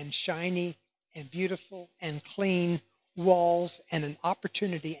bright and shiny and beautiful and clean walls and an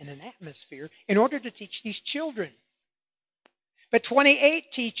opportunity and an atmosphere in order to teach these children. But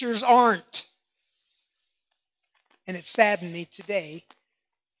 28 teachers aren't. And it saddened me today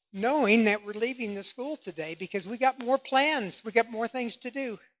knowing that we're leaving the school today because we got more plans. We got more things to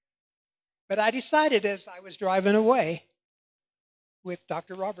do. But I decided as I was driving away with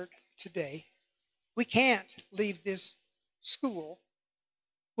Dr. Robert today, we can't leave this school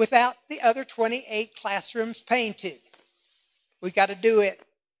without the other 28 classrooms painted. We got to do it.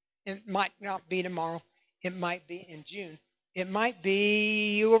 It might not be tomorrow. It might be in June. It might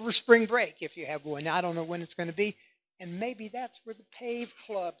be over spring break if you have one. I don't know when it's going to be. And maybe that's where the Pave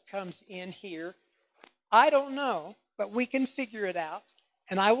Club comes in here. I don't know, but we can figure it out.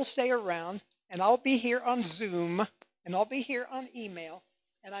 And I will stay around, and I'll be here on Zoom, and I'll be here on email,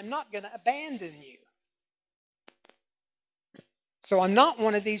 and I'm not going to abandon you. So I'm not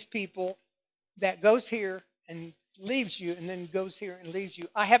one of these people that goes here and leaves you and then goes here and leaves you.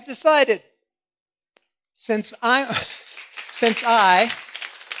 I have decided, since I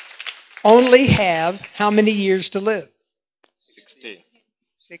only have how many years to live? 16.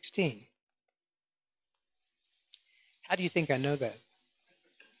 16. How do you think I know that?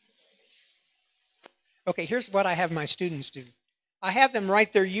 Okay, here's what I have my students do. I have them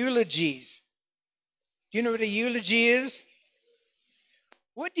write their eulogies. Do you know what a eulogy is?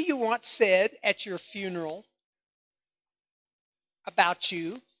 What do you want said at your funeral about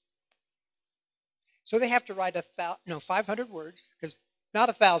you? So they have to write 500 words, because not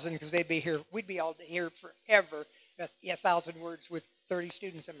 1,000, because they'd be here. We'd be all here forever. 1,000 words with 30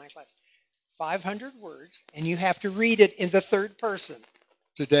 students in my class. 500 words, and you have to read it in the third person.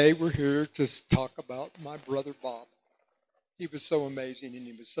 Today we're here to talk about my brother Bob. He was so amazing, and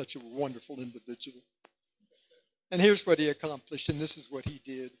he was such a wonderful individual. And here's what he accomplished, and this is what he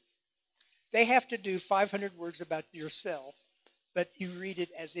did. They have to do 500 words about yourself, but you read it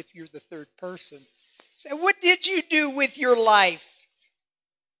as if you're the third person. Say, what did you do with your life?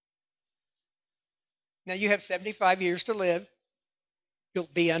 Now you have 75 years to live. You'll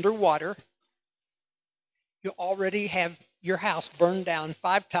be underwater. You'll already have your house burned down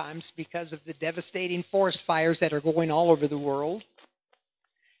 5 times because of the devastating forest fires that are going all over the world.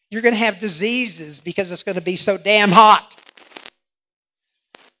 You're going to have diseases because it's going to be so damn hot.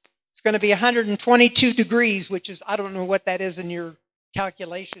 It's going to be 122 degrees, which is, I don't know what that is in your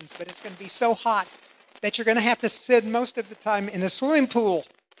calculations, but it's going to be so hot that you're going to have to sit most of the time in a swimming pool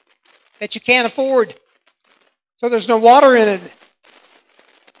that you can't afford. So there's no water in it.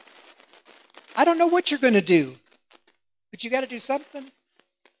 I don't know what you're going to do, but you got to do something.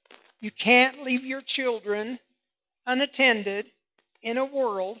 You can't leave your children unattended in a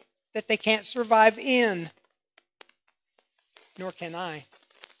world that they can't survive in. Nor can I.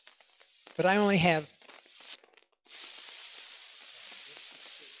 But I only have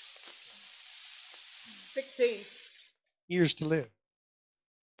 16 years to live.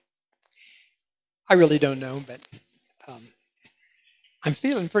 I really don't know, but I'm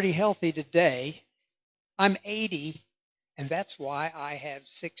feeling pretty healthy today. I'm 80, and that's why I have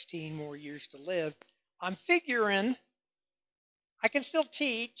 16 more years to live. I'm figuring I can still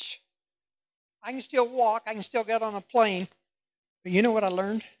teach. I can still walk. I can still get on a plane. But you know what I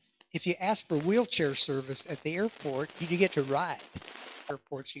learned? If you ask for wheelchair service at the airport, you get to ride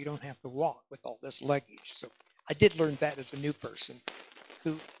airport, so you don't have to walk with all this luggage. So I did learn that as a new person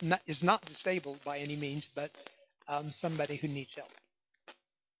who is not disabled by any means, but somebody who needs help.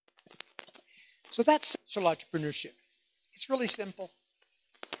 So that's social entrepreneurship. It's really simple.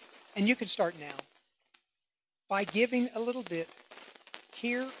 And you can start now by giving a little bit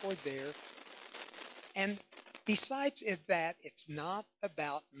here or there. And besides that, it's not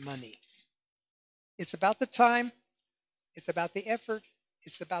about money. It's about the time. It's about the effort.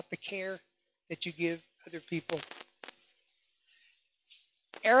 It's about the care that you give other people.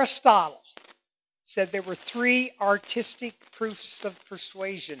 Aristotle said there were 3 artistic proofs of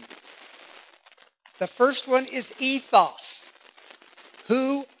persuasion. The first one is ethos.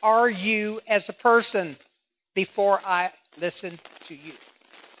 Who are you as a person before I listen to you?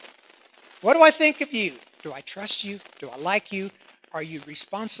 What do I think of you? Do I trust you? Do I like you? Are you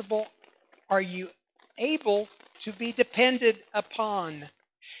responsible? Are you able to be depended upon?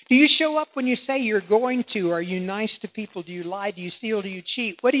 Do you show up when you say you're going to? Are you nice to people? Do you lie? Do you steal? Do you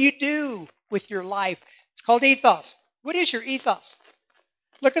cheat? What do you do with your life? It's called ethos. What is your ethos?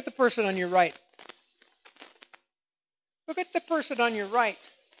 Look at the person on your right. Look at the person on your right.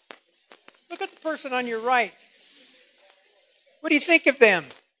 Look at the person on your right. What do you think of them?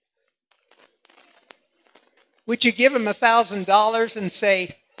 Would you give them $1,000 and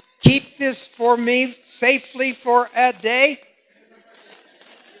say, keep this for me safely for a day?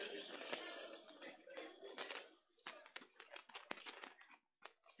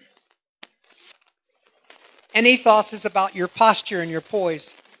 And ethos is about your posture and your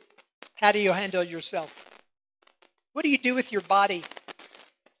poise. How do you handle yourself? What do you do with your body?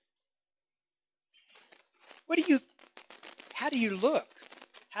 How do you look?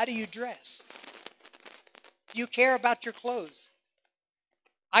 How do you dress? Do you care about your clothes?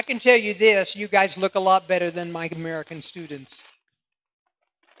 I can tell you this, you guys look a lot better than my American students.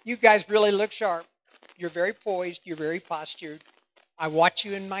 You guys really look sharp. You're very poised. You're very postured. I watch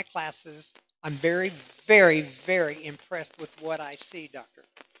you in my classes. I'm very, very, very impressed with what I see, Doctor.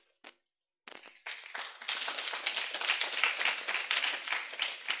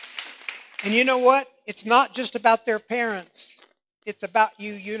 And you know what? It's not just about their parents. It's about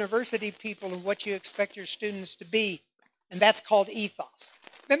you university people and what you expect your students to be. And that's called ethos.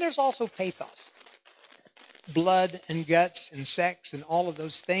 Then there's also pathos. Blood and guts and sex and all of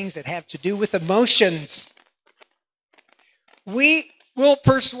those things that have to do with emotions. We will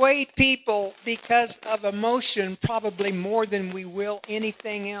persuade people because of emotion probably more than we will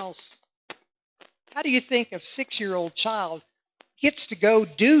anything else. How do you think a 6-year-old child gets to go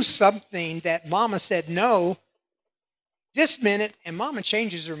do something that mama said no this minute and mama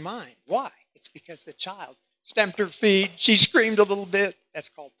changes her mind? Why? It's because the child stamped her feet, she screamed a little bit. That's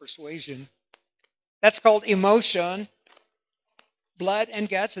called persuasion. That's called emotion. Blood and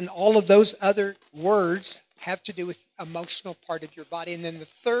guts and all of those other words have to do with emotional part of your body. And then the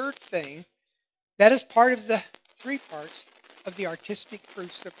third thing, that is part of the 3 parts of the artistic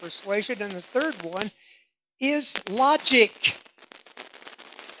proofs of persuasion. And the third one is logic.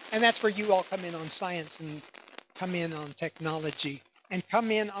 And that's where you all come in on science and come in on technology and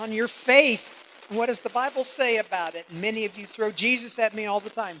come in on your faith. And what does the Bible say about it? And many of you throw Jesus at me all the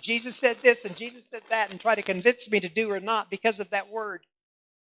time. Jesus said this and Jesus said that and try to convince me to do or not because of that word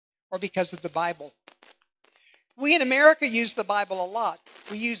or because of the Bible. We in America use the Bible a lot.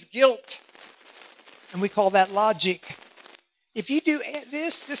 We use guilt and we call that logic. If you do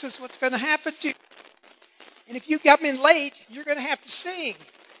this, this is what's going to happen to you. And if you come in late, you're going to have to sing.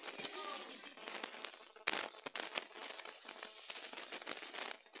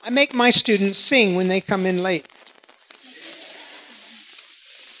 I make my students sing when they come in late.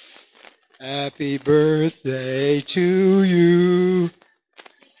 Happy birthday to you.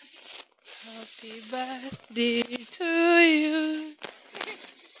 Happy birthday to you.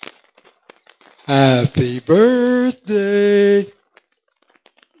 Happy birthday.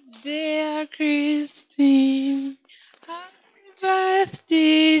 Dear Christine, happy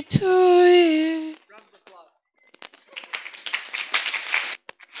birthday to you.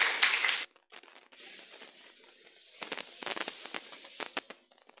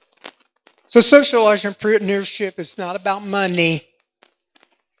 So social entrepreneurship is not about money.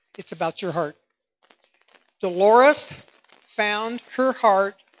 It's about your heart. Dolores found her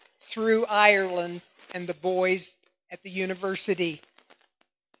heart through Ireland and the boys at the university.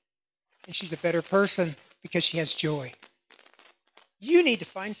 And she's a better person because she has joy. You need to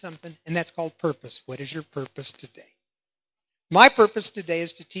find something, and that's called purpose. What is your purpose today? My purpose today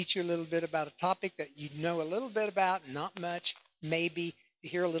is to teach you a little bit about a topic that you know a little bit about, not much, maybe. To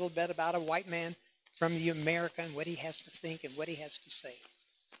hear a little bit about a white man from the America and what he has to think and what he has to say.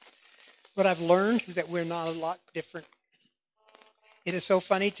 What I've learned is that we're not a lot different. It is so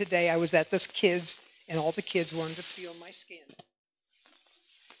funny today. I was at this kids, and all the kids wanted to feel my skin.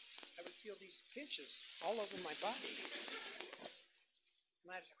 I would feel these pinches all over my body.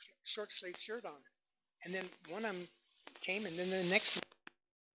 And I had a short sleeve shirt on. And then one of them came, and then the next one.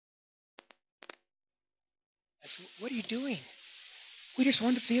 I said, what are you doing? We just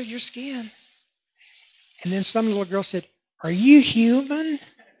wanted to feel your skin. And then some little girl said, are you human?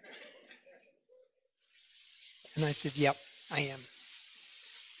 And I said, yep, I am.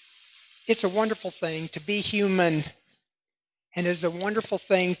 it's a wonderful thing to be human, and it's a wonderful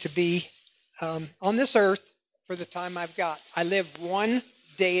thing to be on this earth for the time I've got. I live one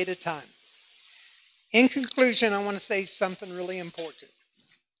day at a time. In conclusion, I want to say something really important.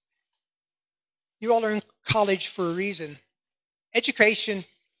 You all are in college for a reason. Education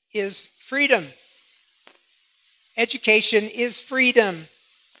is freedom. Education is freedom.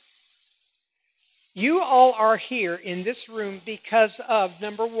 You all are here in this room because of,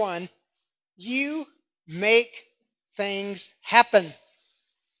 number one, you make things happen.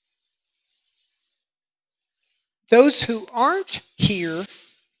 Those who aren't here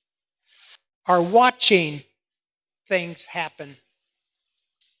are watching things happen.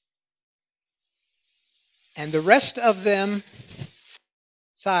 And the rest of them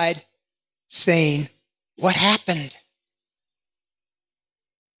side saying, what happened?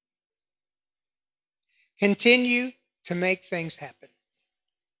 Continue to make things happen.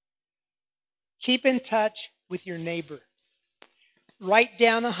 Keep in touch with your neighbor. Write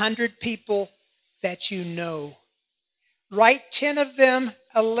down 100 people that you know. Write 10 of them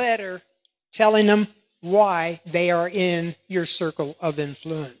a letter telling them why they are in your circle of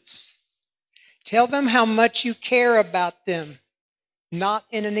influence. Tell them how much you care about them, not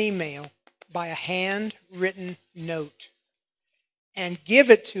in an email, by a handwritten note. And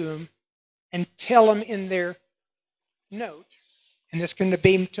give it to them and tell them in their note, and this can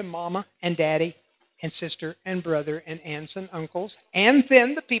be to mama and daddy and sister and brother and aunts and uncles, and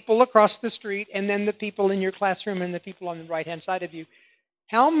then the people across the street, and then the people in your classroom and the people on the right-hand side of you,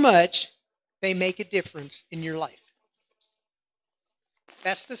 how much they make a difference in your life.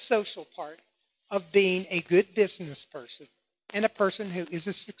 That's the social part of being a good business person and a person who is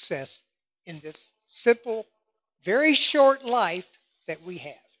a success in this simple, very short life that we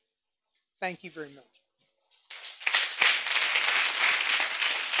have. Thank you very much.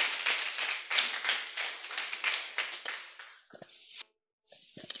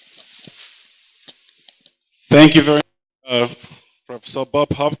 Thank you very much, Professor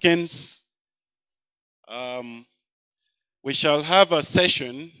Bob Hopkins. We shall have a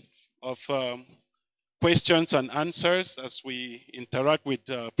session of questions and answers as we interact with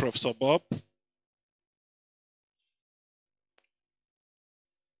Professor Bob.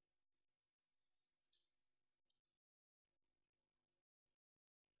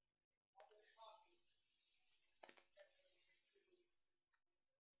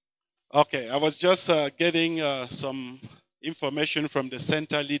 Okay, I was just getting some information from the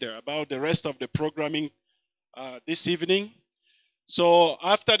center leader about the rest of the programming this evening. So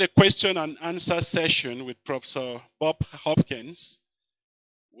after the question and answer session with Professor Bob Hopkins,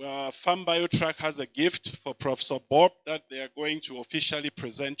 Pharmbiotract has a gift for Professor Bob that they are going to officially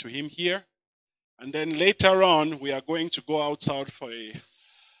present to him here. And then later on, we are going to go outside for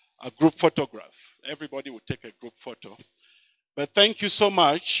a group photograph. Everybody will take a group photo. But thank you so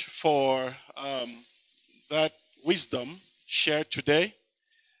much for that wisdom shared today.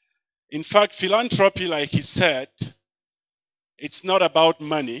 In fact, philanthropy, like he said, it's not about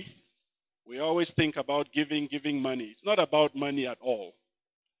money. We always think about giving money. It's not about money at all.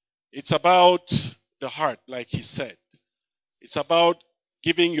 It's about the heart, like he said. It's about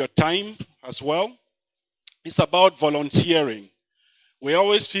giving your time as well. It's about volunteering. We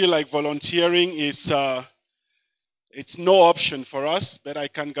always feel like volunteering is it's no option for us, but I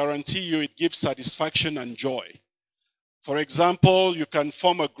can guarantee you it gives satisfaction and joy. For example, you can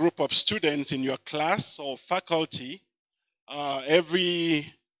form a group of students in your class or faculty.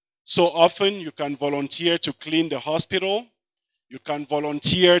 Every so often, you can volunteer to clean the hospital. You can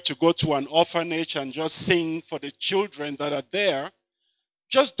volunteer to go to an orphanage and just sing for the children that are there.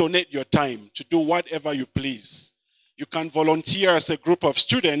 Just donate your time to do whatever you please. You can volunteer as a group of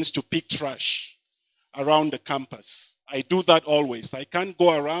students to pick trash around the campus. I do that always. I can't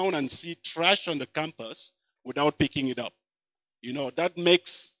go around and see trash on the campus without picking it up. You know, that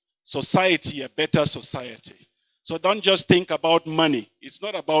makes society a better society. So don't just think about money. It's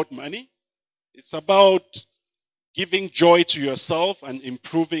not about money. It's about giving joy to yourself and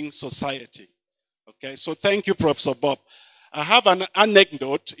improving society. Okay, so thank you, Professor Bob. I have an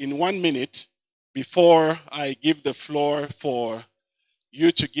anecdote in 1 minute before I give the floor for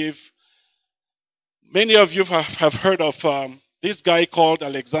you to give. Many of you have heard of this guy called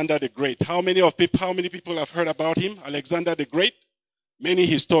Alexander the Great. How many people have heard about him? Alexander the Great? Many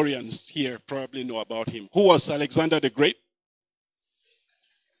historians here probably know about him. Who was Alexander the Great?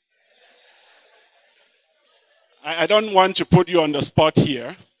 I don't want to put you on the spot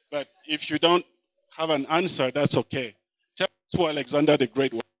here, but if you don't have an answer, that's okay. Tell us who Alexander the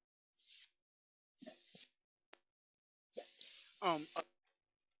Great was.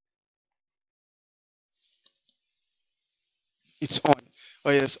 It's on. Oh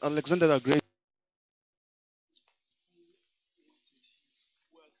yes, Alexander the Great.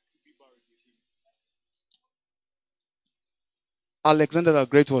 Alexander the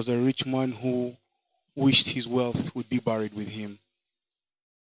Great was a rich man who wished his wealth would be buried with him.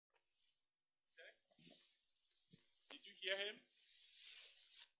 Did you hear him?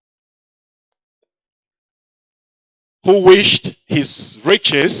 Who wished his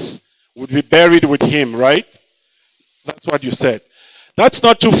riches would be buried with him, right? That's what you said. That's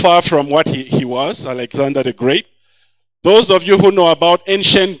not too far from what he was, Alexander the Great. Those of you who know about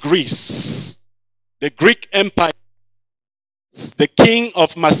ancient Greece, the Greek Empire, the king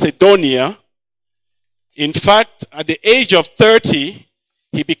of Macedonia, in fact, at the age of 30,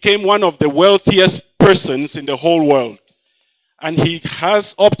 he became one of the wealthiest persons in the whole world. And he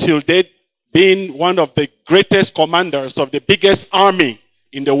has, up till date, been one of the greatest commanders of the biggest army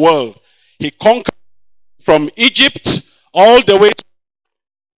in the world. He conquered from Egypt all the way to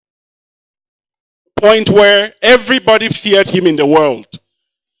the point where everybody feared him in the world.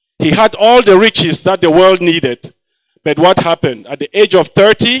 He had all the riches that the world needed. But what happened? At the age of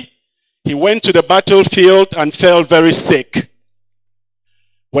 30, he went to the battlefield and fell very sick.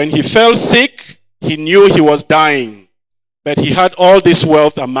 When he fell sick, he knew he was dying. But he had all this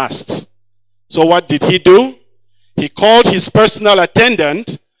wealth amassed. So what did he do? He called his personal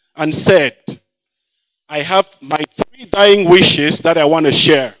attendant and said, I have my 3 dying wishes that I want to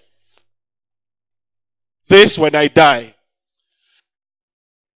share. This when I die.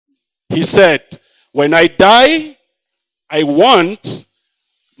 He said, when I die, I want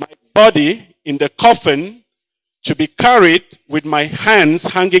my body in the coffin to be carried with my hands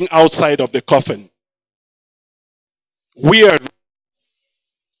hanging outside of the coffin. Weird.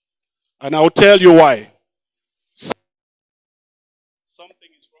 And I'll tell you why. Something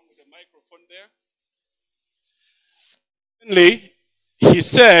is wrong with the microphone there. Secondly, he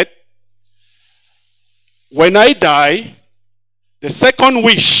said, when I die, the second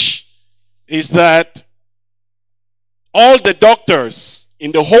wish is that all the doctors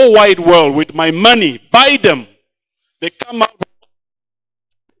in the whole wide world with my money, buy them. They come out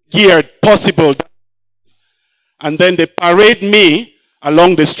geared possible. And then they parade me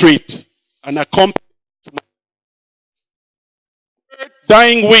along the street and accompany. My third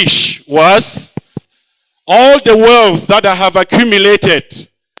dying wish was all the wealth that I have accumulated,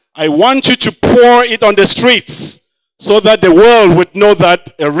 I want you to pour it on the streets so that the world would know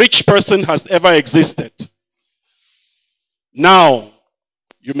that a rich person has ever existed. Now,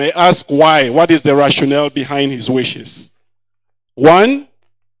 you may ask why. What is the rationale behind his wishes? 1,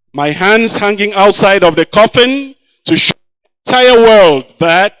 my hands hanging outside of the coffin to show the entire world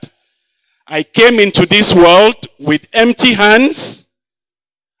that I came into this world with empty hands,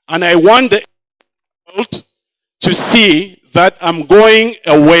 and I want the world to see that I'm going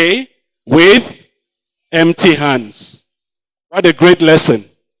away with empty hands. What a great lesson.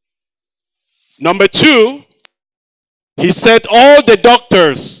 Number 2, he said all the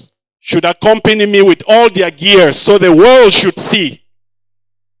doctors should accompany me with all their gear so the world should see.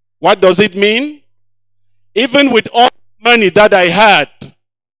 What does it mean? Even with all the money that I had,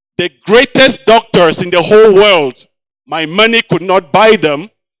 the greatest doctors in the whole world, my money could not buy them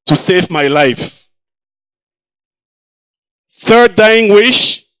to save my life. Third dying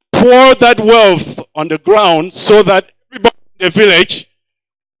wish, pour that wealth on the ground so that everybody in the village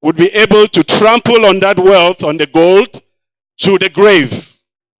would be able to trample on that wealth, on the gold, to the grave.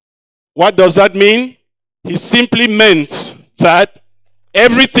 What does that mean? He simply meant that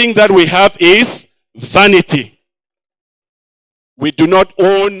everything that we have is vanity. We do not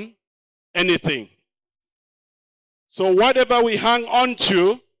own anything. So whatever we hang on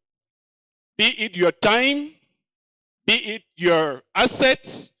to, be it your time, be it your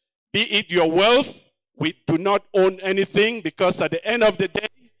assets, be it your wealth, we do not own anything, because at the end of the day,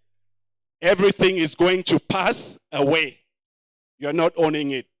 everything is going to pass away. You're not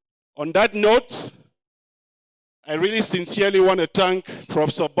owning it. On that note, I really sincerely want to thank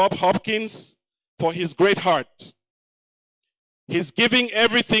Professor Bob Hopkins for his great heart. He's giving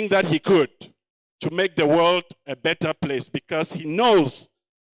everything that he could to make the world a better place, because he knows,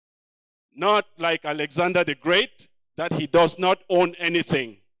 not like Alexander the Great, that he does not own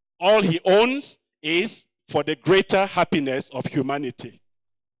anything. All he owns is for the greater happiness of humanity.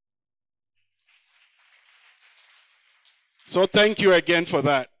 So thank you again for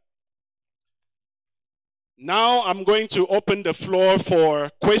that. Now I'm going to open the floor for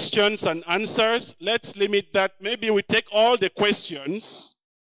questions and answers. Let's limit that. Maybe we take all the questions,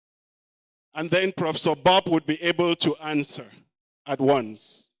 and then Professor Bob would be able to answer at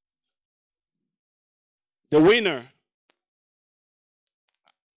once. The winner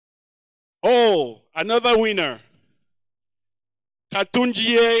Oh, another winner.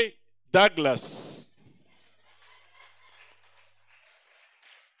 Katunjie Douglas.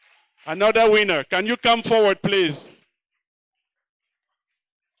 Another winner. Can you come forward, please?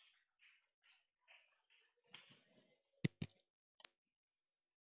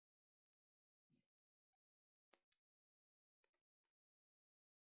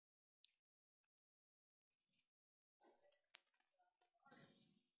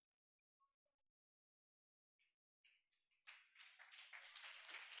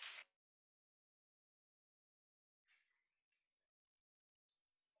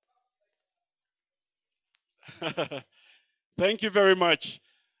 Thank you very much.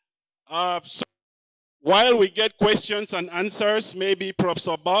 So while we get questions and answers, maybe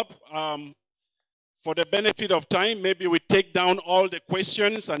Professor Bob, for the benefit of time, maybe we take down all the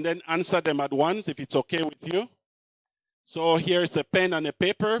questions and then answer them at once, if it's okay with you. So here's a pen and a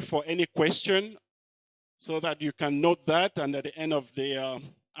paper for any question so that you can note that, and at the end of the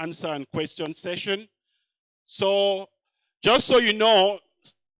answer and question session. So just so you know,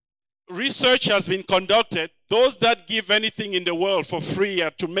 research has been conducted. Those that give anything in the world for free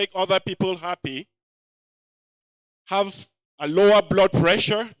to make other people happy have a lower blood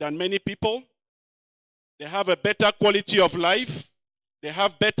pressure than many people. They have a better quality of life. They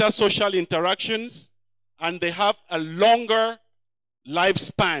have better social interactions. And they have a longer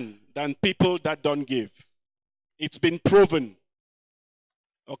lifespan than people that don't give. It's been proven.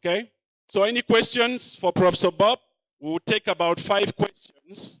 Okay? So any questions for Professor Bob? We'll take about 5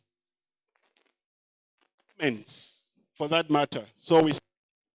 questions. For that matter. So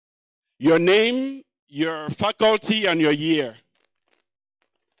your name, your faculty, and your year.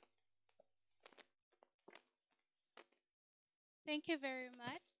 Thank you very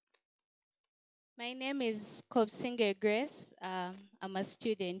much. My name is Kobsinger Grace. I'm a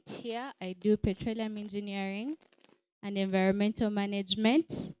student here. I do petroleum engineering and environmental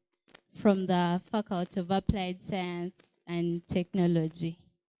management from the Faculty of Applied Science and Technology,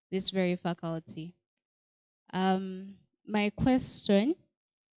 this very faculty. My question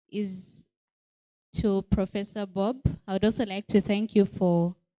is to Professor Bob. I would also like to thank you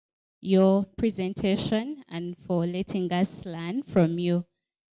for your presentation and for letting us learn from you.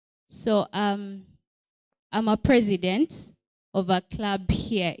 So I'm a president of a club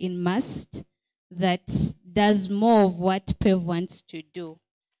here in Must that does more of what PEV wants to do.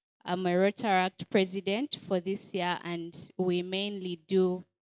 I'm a Rotaract president for this year, and we mainly do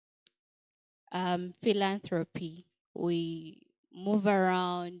philanthropy. We move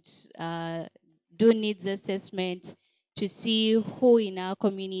around, do needs assessment to see who in our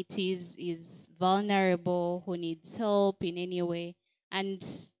communities is vulnerable, who needs help in any way, and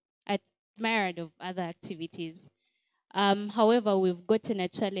at myriad of other activities. However, we've gotten a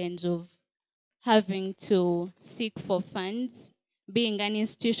challenge of having to seek for funds. Being an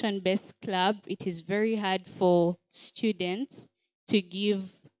institution-based club, it is very hard for students to give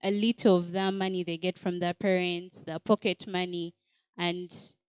a little of their money they get from their parents, their pocket money, and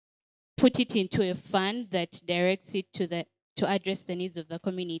put it into a fund that directs it to address the needs of the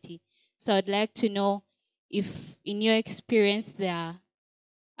community. So I'd like to know if, in your experience, there are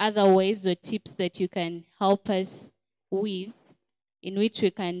other ways or tips that you can help us with in which we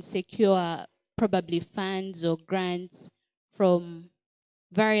can secure probably funds or grants from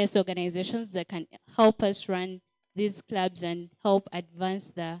various organizations that can help us run these clubs and help advance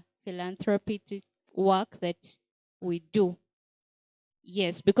the philanthropic work that we do.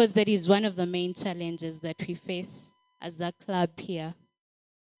 Yes, because that is one of the main challenges that we face as a club here.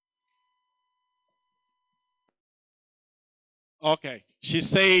 Okay. She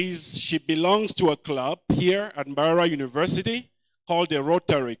says she belongs to a club here at Mbara University called the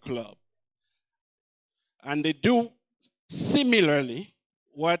Rotary Club. And they do similarly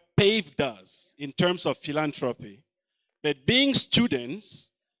what PAVE does in terms of philanthropy. But being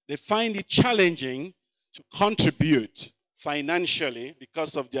students, they find it challenging to contribute financially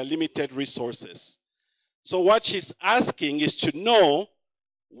because of their limited resources. So what she's asking is to know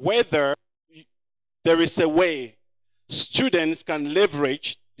whether there is a way students can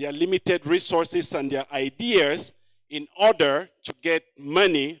leverage their limited resources and their ideas in order to get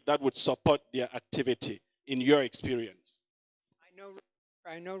money that would support their activity, in your experience.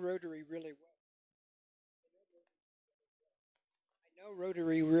 I know Rotary really well. I know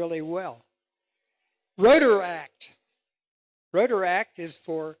Rotary really well. Rotaract. Rotaract is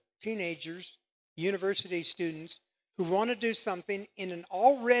for teenagers, university students who want to do something in an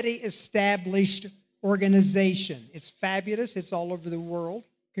already established organization. It's fabulous. It's all over the world.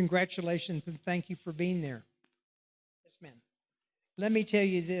 Congratulations and thank you for being there. Yes, ma'am. Let me tell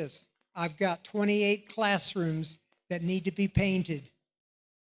you this. I've got 28 classrooms that need to be painted.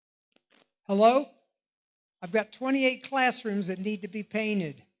 Hello? I've got 28 classrooms that need to be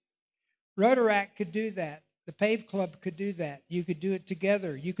painted. Rotaract could do that. The Pave Club could do that. You could do it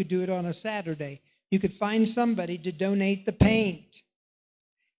together. You could do it on a Saturday. You could find somebody to donate the paint.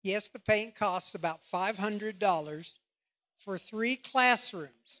 Yes, the paint costs about $500 for 3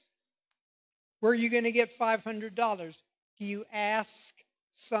 classrooms. Where are you going to get $500? You ask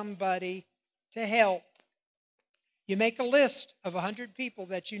somebody to help. You make a list of 100 people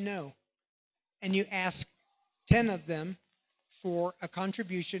that you know, and you ask 10 of them for a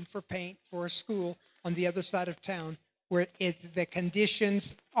contribution for paint for a school on the other side of town where the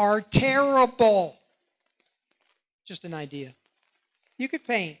conditions are terrible. Just an idea. You could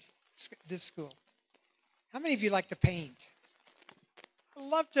paint this school. How many of you like to paint? I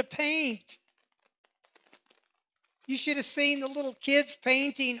love to paint. You should have seen the little kids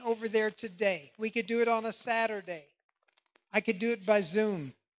painting over there today. We could do it on a Saturday. I could do it by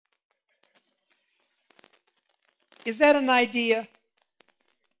Zoom. Is that an idea?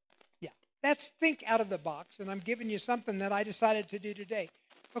 Yeah. That's think out of the box, and I'm giving you something that I decided to do today.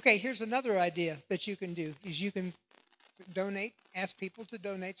 Okay, here's another idea that you can do, is you can donate, ask people to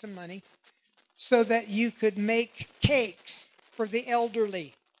donate some money so that you could make cakes for the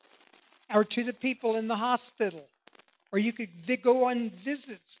elderly or to the people in the hospital. Or you could go on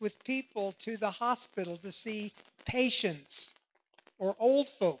visits with people to the hospital to see patients or old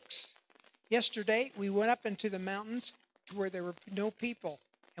folks. Yesterday, we went up into the mountains to where there were no people,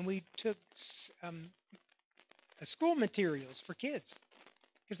 and we took school materials for kids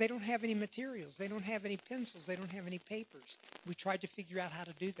because they don't have any materials. They don't have any pencils. They don't have any papers. We tried to figure out how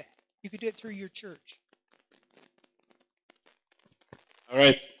to do that. You could do it through your church. All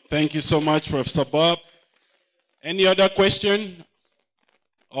right. Thank you so much, Professor Bob. Any other question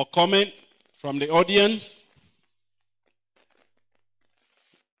or comment from the audience?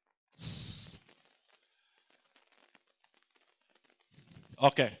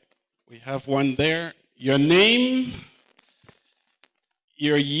 Okay, we have one there. Your name,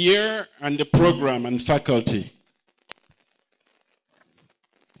 your year, and the program and faculty.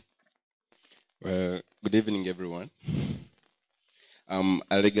 Well, good evening, everyone. I'm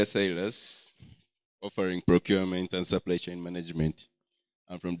Alega Silas, offering procurement and supply chain management.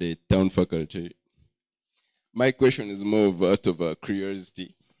 I'm from the town faculty. My question is more out of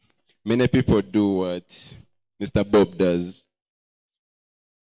curiosity. Many people do what Mr. Bob does,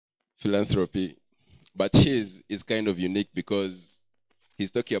 philanthropy, but his is kind of unique because he's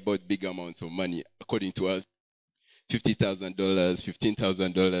talking about big amounts of money, according to us, $50,000,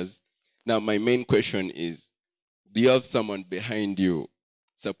 $15,000. Now, my main question is, do you have someone behind you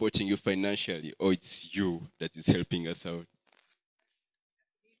supporting you financially, or it's you that is helping us out?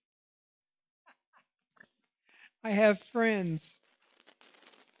 I have friends.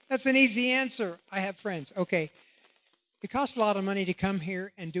 That's an easy answer. I have friends. Okay. It costs a lot of money to come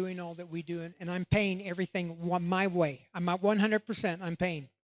here and doing all that we do, and I'm paying everything my way. I'm at 100%. I'm paying.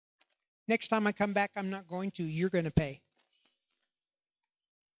 Next time I come back, I'm not going to. You're going to pay.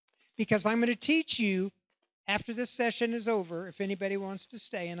 Because I'm going to teach you after this session is over, if anybody wants to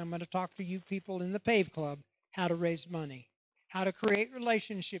stay, and I'm going to talk to you people in the Pave Club, how to raise money, how to create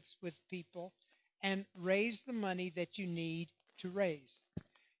relationships with people, and raise the money that you need to raise.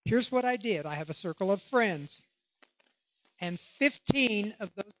 Here's what I did. I have a circle of friends, and 15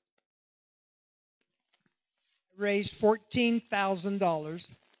 of those raised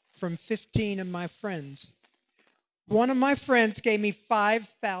 $14,000 from 15 of my friends. One of my friends gave me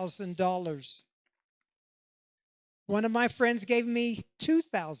 $5,000. One of my friends gave me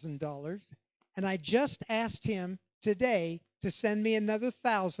 $2,000, and I just asked him today to send me another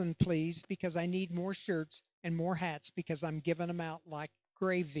 1,000, please, because I need more shirts and more hats because I'm giving them out like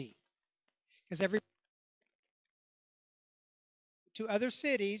gravy. Because to other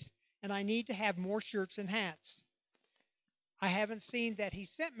cities, and I need to have more shirts and hats. I haven't seen that he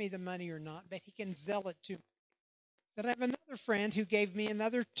sent me the money or not, but he can zell it to me. Then I have another friend who gave me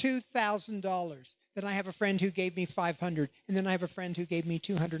another $2,000. Then I have a friend who gave me $500, and then I have a friend who gave me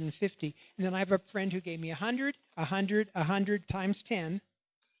 $250, and then I have a friend who gave me $100, $100 times 10,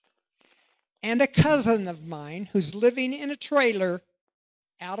 and a cousin of mine who's living in a trailer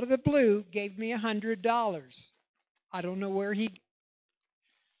out of the blue gave me $100. I don't know where he.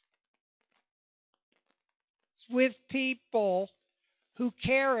 It's with people who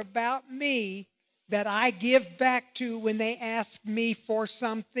care about me that I give back to when they ask me for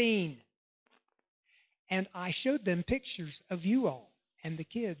something. And I showed them pictures of you all and the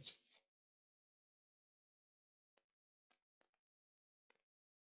kids.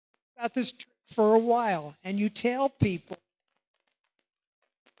 about this trip for a while, and you tell people,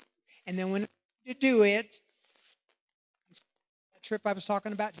 and then when you do it, that trip I was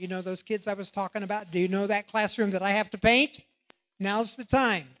talking about, do you know those kids I was talking about? Do you know that classroom that I have to paint? Now's the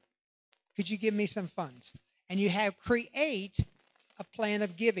time. Could you give me some funds? And you have create a plan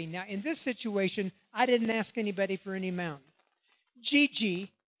of giving. Now, in this situation, I didn't ask anybody for any amount.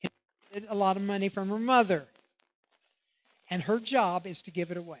 Gigi inherited a lot of money from her mother, and her job is to give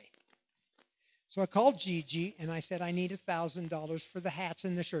it away. So I called Gigi, and I said, I need $1,000 for the hats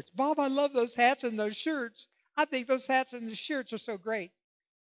and the shirts. Bob, I love those hats and those shirts. I think those hats and the shirts are so great.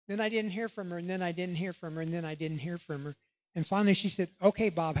 Then I didn't hear from her, and then I didn't hear from her, and then I didn't hear from her. And finally she said, okay,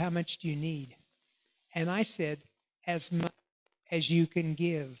 Bob, how much do you need? And I said, as much as you can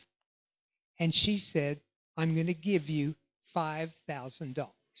give. And she said, I'm going to give you $5,000.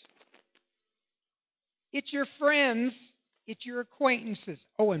 It's your friends. It's your acquaintances.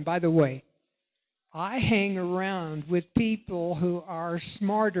 Oh, and by the way, I hang around with people who are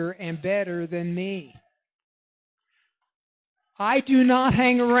smarter and better than me. I do not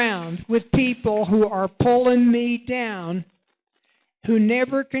hang around with people who are pulling me down, who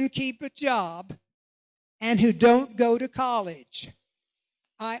never can keep a job, and who don't go to college.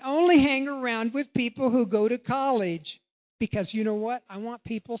 I only hang around with people who go to college because, you know what? I want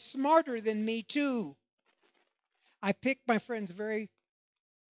people smarter than me too. I pick my friends very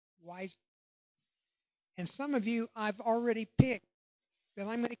wisely. And some of you I've already picked that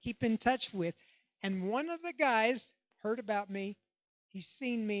I'm going to keep in touch with. And one of the guys heard about me. He's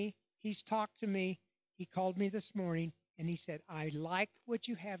seen me. He's talked to me. He called me this morning and he said, I like what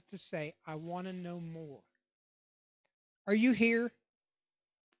you have to say. I want to know more. Are you here?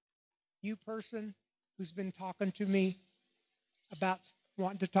 You person who's been talking to me about,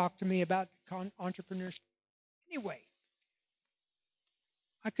 wanting to talk to me about entrepreneurship. Anyway,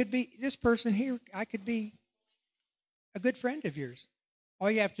 I could be, this person here, I could be a good friend of yours.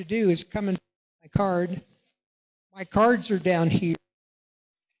 All you have to do is come and my card. My cards are down here.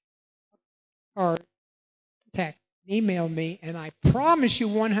 Contact, email me, and I promise you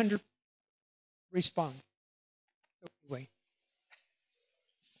 100% respond. So anyway.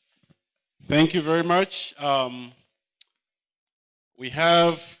 Thank you very much.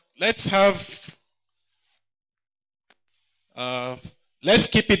 Let's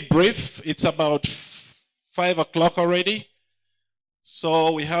keep it brief. It's about 5 o'clock already.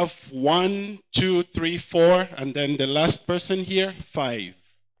 So we have 1, 2, 3, 4, and then the last person here, 5.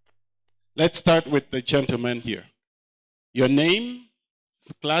 Let's start with the gentleman here. Your name,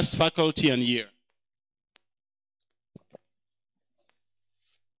 class, faculty, and year.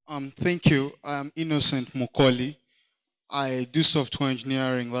 Thank you. I'm Innocent Mokoli. I do software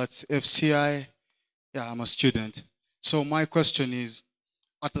engineering. That's FCI. Yeah, I'm a student. So my question is,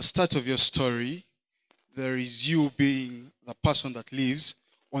 at the start of your story, there is you being the person that lives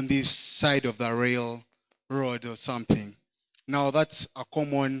on this side of the railroad or something. Now that's a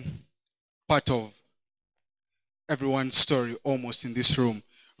common part of everyone's story almost in this room.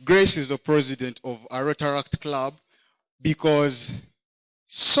 Grace is the president of a Rotaract club because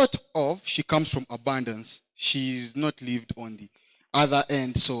sort of she comes from abundance. She's not lived on the other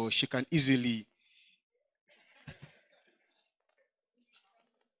end, so she can easily,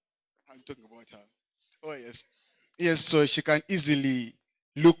 I'm talking about her. Oh yes. Yes, so she can easily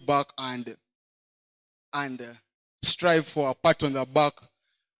look back and strive for a pat on the back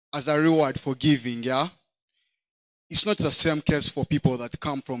as a reward for giving, yeah? It's not the same case for people that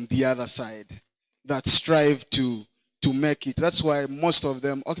come from the other side, that strive to make it. That's why most of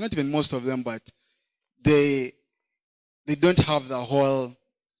them, or not even most of them, but they don't have the whole,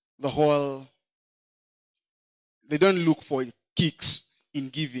 they don't look for kicks in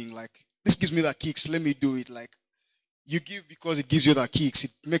giving. Like, this gives me the kicks, let me do it. Like, you give because it gives you the kicks,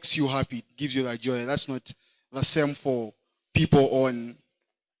 it makes you happy, it gives you the joy. That's not the same for people on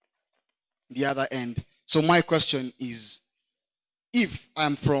the other end. So my question is, if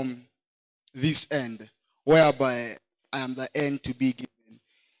I'm from this end, whereby I am the end to be given,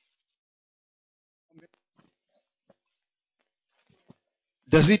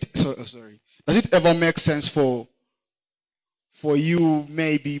 does it ever make sense for you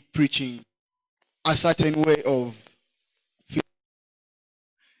maybe preaching a certain way of,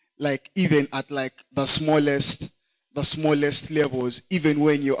 like, even at like the smallest levels, even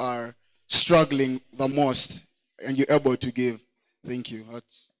when you are struggling the most and you're able to give? Thank you.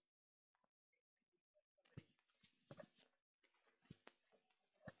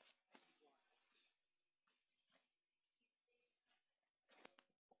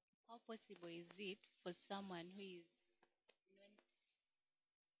 How possible is it for someone who is not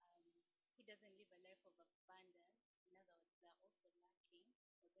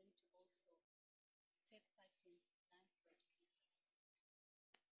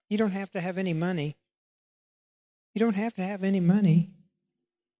You don't have to have any money. You don't have to have any money.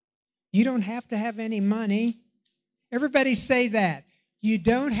 You don't have to have any money. Everybody say that. You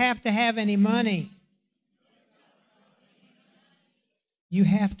don't have to have any money. You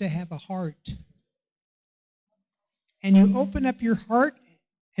have to have a heart. And you open up your heart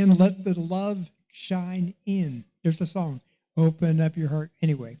and let the love shine in. There's a song, Open Up Your Heart.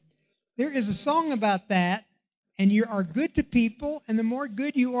 Anyway, there is a song about that, and you are good to people, and the more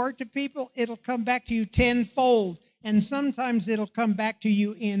good you are to people, it'll come back to you tenfold, and sometimes it'll come back to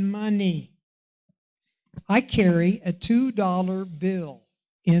you in money. I carry a $2 bill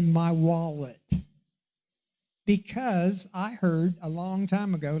in my wallet because I heard a long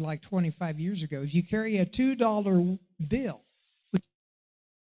time ago, like 25 years ago, if you carry a $2 bill, which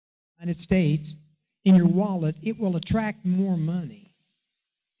in the United States, in your wallet, it will attract more money.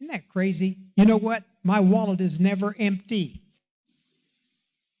 Isn't that crazy? You know what? My wallet is never empty.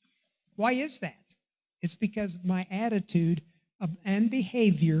 Why is that? It's because of my attitude and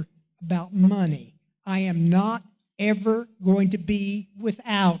behavior about money. I am not ever going to be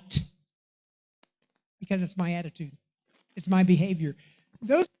without because it's my attitude. It's my behavior.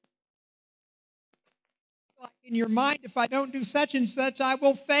 Those in your mind, if I don't do such and such, I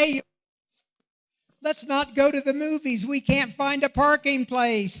will fail. Let's not go to the movies. We can't find a parking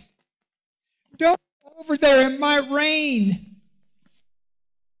place. Don't go over there in my rain.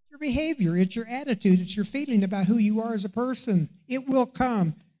 Your behavior, it's your attitude, it's your feeling about who you are as a person. It will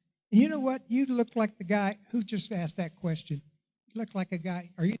come. And you know what? You look like the guy who just asked that question. You look like a guy.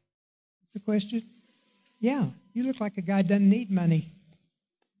 Are you? That's the question? Yeah. You look like a guy who doesn't need money.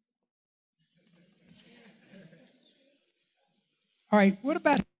 All right. What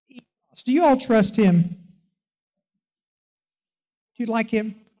about Enos? Do you all trust him? Do you like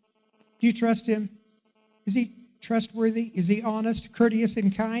him? Do you trust him? Is he trustworthy? Is he honest, courteous,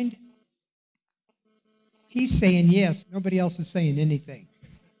 and kind? He's saying yes. Nobody else is saying anything.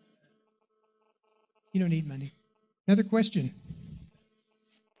 You don't need money. Another question.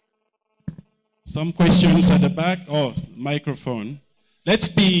 Some questions at the back. Oh, microphone. Let's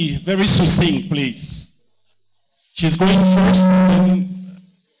be very succinct, please. She's going first, and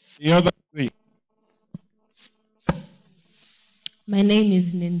the other three. My name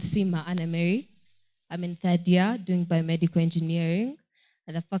is Ninsima Anna-Mary. I'm in third year doing biomedical engineering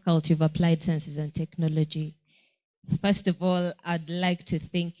at the Faculty of Applied Sciences and Technology. First of all, I'd like to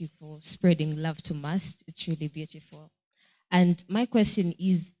thank you for spreading love to MUST. It's really beautiful. And my question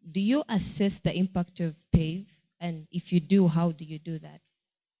is, do you assess the impact of PAVE? And if you do, how do you do that?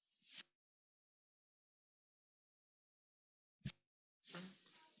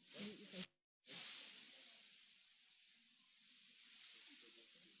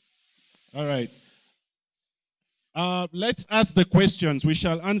 All right. Let's ask the questions. We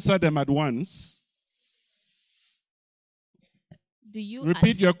shall answer them at once. Do you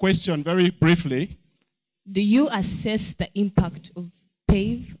repeat your question very briefly? Do you assess the impact of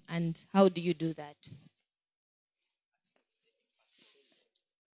PAVE, and how do you do that?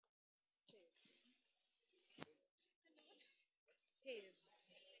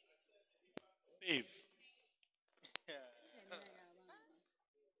 PAVE.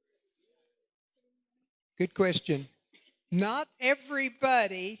 Good question. Not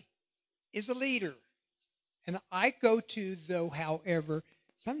everybody is a leader. And I go to, though, however,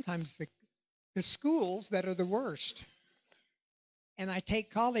 sometimes the schools that are the worst. And I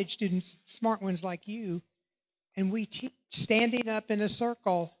take college students, smart ones like you, and we teach standing up in a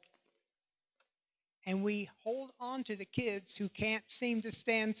circle. And we hold on to the kids who can't seem to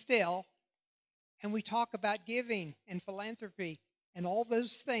stand still. And we talk about giving and philanthropy and all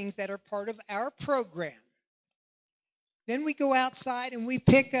those things that are part of our program. Then we go outside and we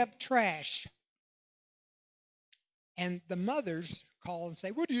pick up trash. And the mothers call and say,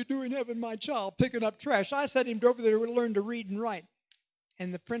 "What are you doing having my child picking up trash? I sent him over there to learn to read and write."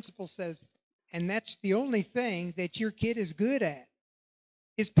 And the principal says, "And that's the only thing that your kid is good at,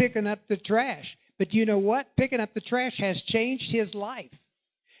 is picking up the trash. But you know what? Picking up the trash has changed his life."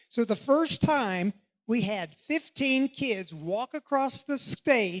 So the first time we had 15 kids walk across the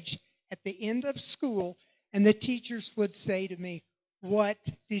stage at the end of school, and the teachers would say to me, "What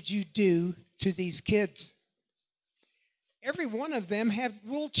did you do to these kids?" Every one of them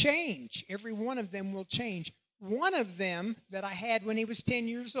will change. Every one of them will change. One of them that I had when he was 10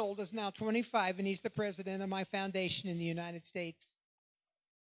 years old is now 25, and he's the president of my foundation in the United States.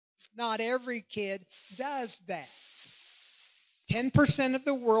 Not every kid does that. 10% of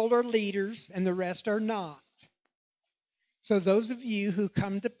the world are leaders, and the rest are not. So those of you who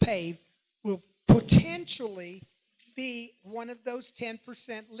come to PAVE will potentially be one of those 10%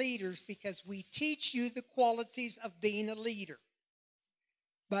 leaders because we teach you the qualities of being a leader.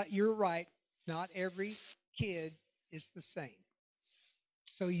 But you're right, not every kid is the same.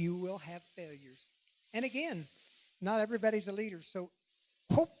 So you will have failures. And again, not everybody's a leader. So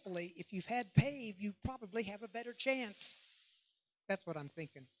hopefully, if you've had PAVE, you probably have a better chance. That's what I'm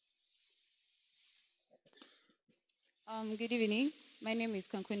thinking. Good evening. My name is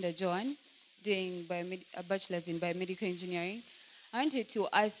Kankwenda Joan, doing a bachelor's in biomedical engineering. I wanted to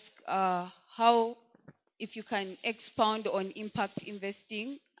ask how, if you can expound on impact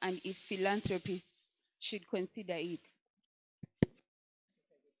investing and if philanthropists should consider it.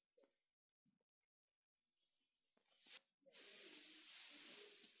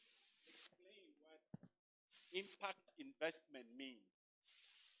 Explain what impact investment means.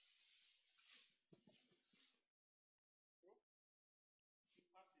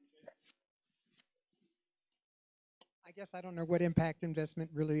 I guess I don't know what impact investment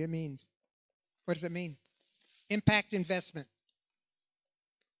really means. What does it mean? Impact investment.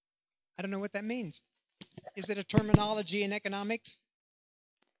 I don't know what that means. Is it a terminology in economics?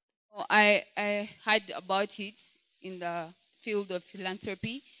 Oh, I heard about it in the field of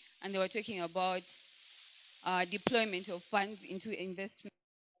philanthropy, and they were talking about deployment of funds into investment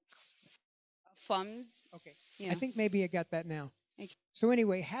funds. Okay. Yeah. I think maybe I got that now. Thank you. So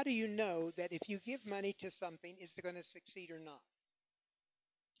anyway, how do you know that if you give money to something, is it going to succeed or not?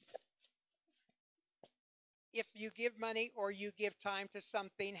 If you give money or you give time to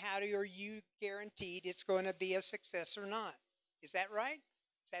something, are you guaranteed it's going to be a success or not? Is that right?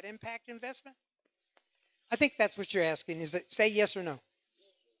 Is that impact investment? I think that's what you're asking. Is it say yes or no?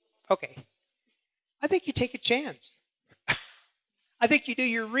 Okay. I think you take a chance. I think you do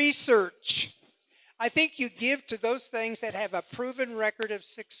your research. I think you give to those things that have a proven record of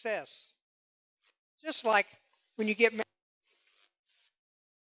success. Just like when you get married,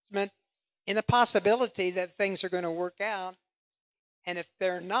 in the possibility that things are going to work out, and if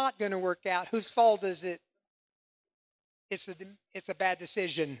they're not going to work out, whose fault is it? It's a bad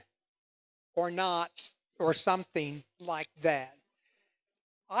decision, or not, or something like that.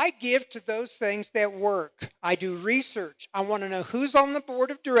 I give to those things that work. I do research. I want to know who's on the board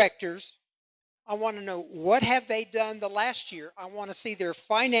of directors. I want to know what have they done the last year. I want to see their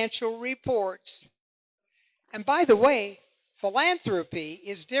financial reports. And by the way, philanthropy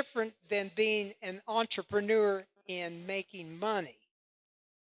is different than being an entrepreneur in making money.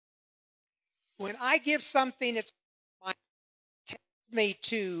 When I give something, it tells me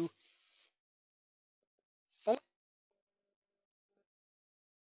to I'm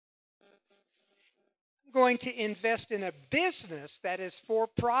going to invest in a business that is for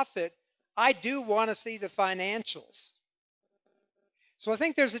profit. I do want to see the financials. So I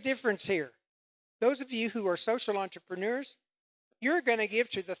think there's a difference here. Those of you who are social entrepreneurs, you're going to give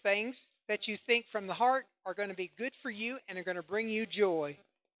to the things that you think from the heart are going to be good for you and are going to bring you joy.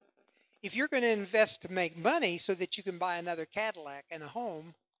 If you're going to invest to make money so that you can buy another Cadillac and a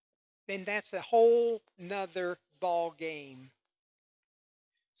home, then that's a whole nother ball game.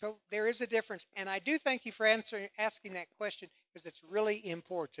 So there is a difference. And I do thank you for asking that question, because it's really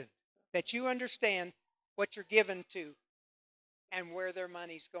important that you understand what you're given to and where their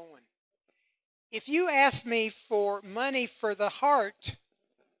money's going. If you ask me for money for the heart,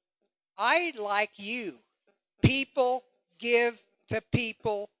 I, like you, people give to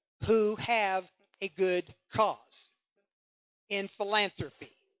people who have a good cause in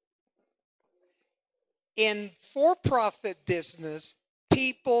philanthropy. In for-profit business,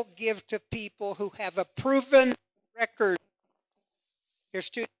 people give to people who have a proven record. There's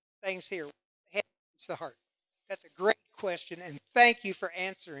two things here. The head, it's the heart. That's a great question, and thank you for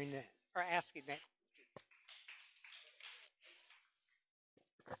answering that, or asking that.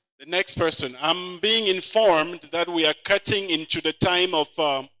 The next person. I'm being informed that we are cutting into the time of,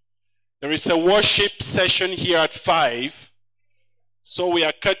 there is a worship session here at 5. So we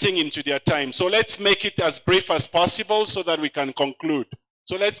are cutting into their time. So let's make it as brief as possible so that we can conclude.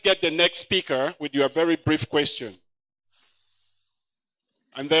 So let's get the next speaker with your very brief question.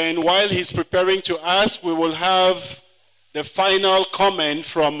 And then while he's preparing to ask, we will have the final comment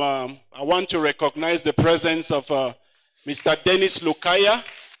from, I want to recognize the presence of Mr. Dennis Lukaya,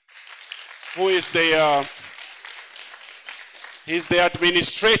 who is he's the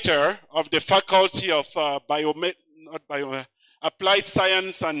administrator of the Faculty of Applied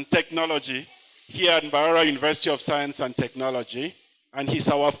Science and Technology here at Mbarara University of Science and Technology. And he's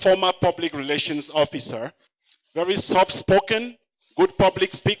our former public relations officer. Very soft-spoken, good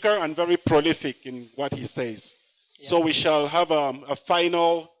public speaker, and very prolific in what he says. So we shall have a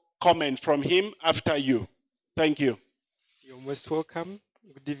final comment from him after you. Thank you. You're most welcome.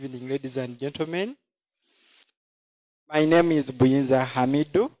 Good evening, ladies and gentlemen. My name is Buyinza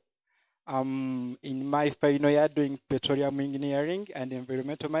Hamidu. I'm in my final year doing petroleum engineering and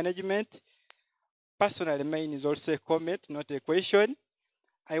environmental management. Personally, mine is also a comment, not a question.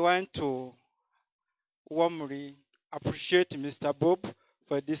 I want to warmly appreciate Mr. Bob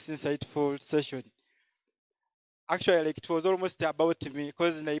for this insightful session. Actually, like, it was almost about me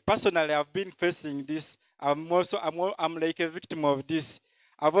because like, personally I've been facing this. I'm like a victim of this.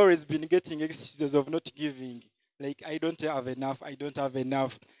 I've always been getting excuses of not giving. Like, I don't have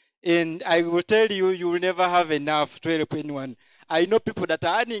enough. And I will tell you, you will never have enough to help anyone. I know people that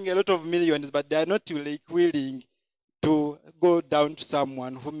are earning a lot of millions, but they are not like willing to go down to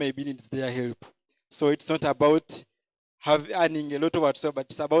someone who maybe needs their help. So it's not about earning a lot of whatsoever, but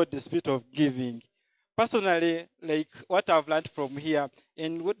it's about the spirit of giving. Personally, like what I've learned from here,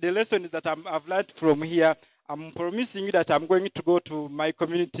 and what the lesson is that I've learned from here, I'm promising you that I'm going to go to my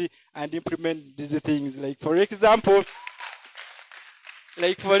community and implement these things. Like for example,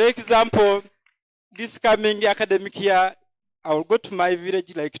 this coming academic year, I'll go to my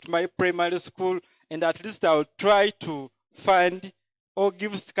village, like to my primary school, and at least I'll try to fund or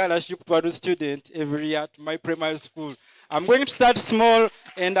give scholarship to a student every year to my primary school. I'm going to start small,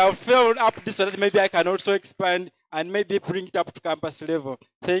 and I'll fill up this so that maybe I can also expand and maybe bring it up to campus level.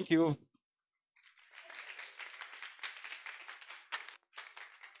 Thank you.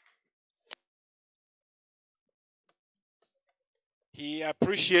 He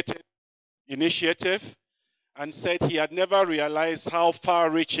appreciated initiative and said he had never realized how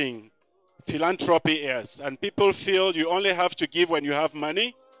far-reaching philanthropy is. And people feel you only have to give when you have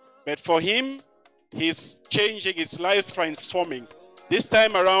money, but for him, he's changing his life, transforming. This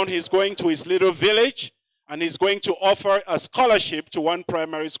time around, he's going to his little village, and he's going to offer a scholarship to one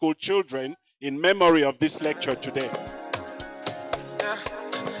primary school children in memory of this lecture today. Yeah,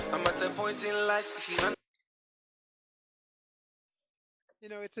 I'm at the point in life, You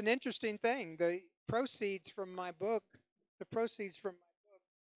know, it's an interesting thing. The proceeds from my book,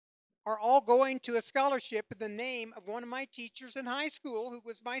 are all going to a scholarship in the name of one of my teachers in high school who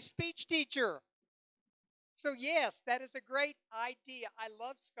was my speech teacher. So yes, that is a great idea. I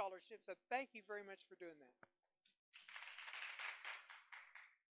love scholarships, so thank you very much for doing that.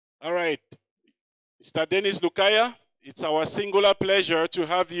 All right. Mr. Dennis Lukaya, it's our singular pleasure to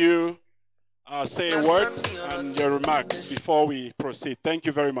have you say a word and your remarks before we proceed. Thank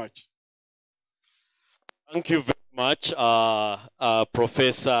you very much. Thank you very much,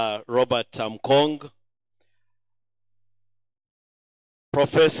 Professor Robert Tamkong.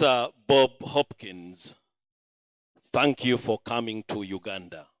 Professor Bob Hopkins, thank you for coming to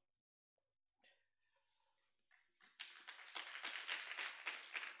Uganda.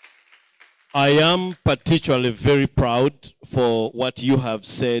 I am particularly very proud for what you have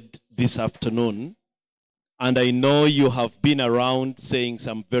said this afternoon, and I know you have been around saying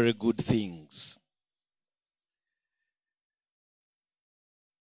some very good things.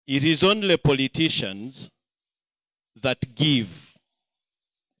 It is only politicians that give,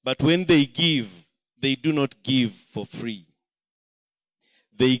 but when they give, they do not give for free.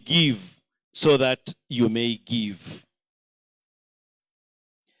 They give so that you may give.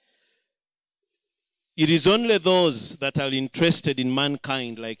 It is only those that are interested in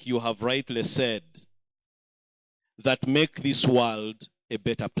mankind, like you have rightly said, that make this world a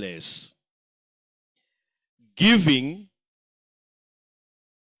better place. Giving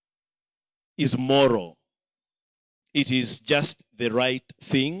is moral. It is just the right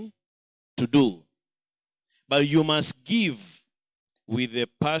thing to do. But you must give with the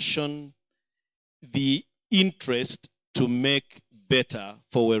passion, the interest to make better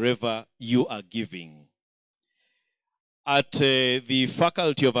for wherever you are giving. At the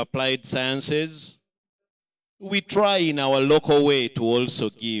Faculty of Applied Sciences, we try in our local way to also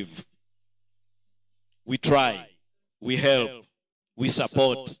give. We try, we help, we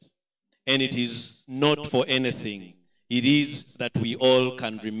support, and it is not for anything. It is that we all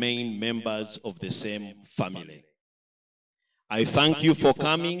can remain members of the same family. I thank you for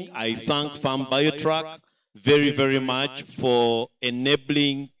coming. I thank Pharmbiotract very, very much for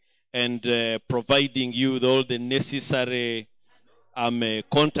enabling and providing you with all the necessary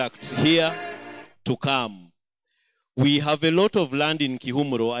contacts here to come. We have a lot of land in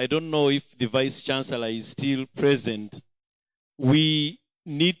Kihumuro. I don't know if the Vice Chancellor is still present. We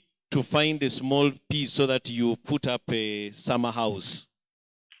need to find a small piece so that you put up a summer house,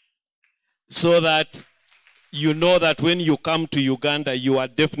 so that you know that when you come to Uganda, you are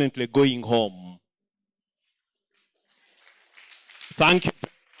definitely going home. Thank you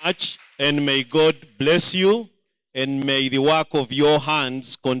very much, and may God bless you, and may the work of your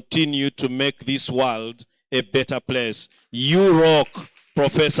hands continue to make this world a better place. You rock,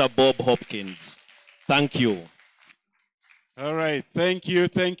 Professor Bob Hopkins. Thank you. All right. Thank you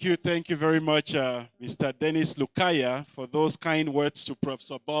very much, Mr. Dennis Lukaya, for those kind words to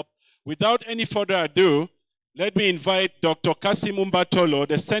Professor Bob. Without any further ado, let me invite Dr. Kasim Umbatolo,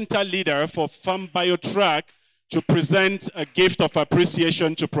 the center leader for Pharmbiotract, to present a gift of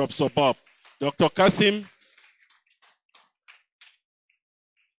appreciation to Professor Bob. Dr. Kasim.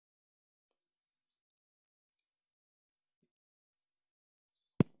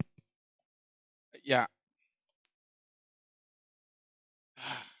 Yeah.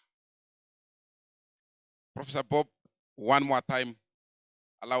 Professor Bob, one more time,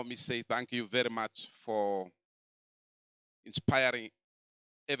 allow me to say thank you very much for inspiring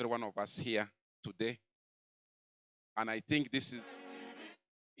every one of us here today. And I think this is,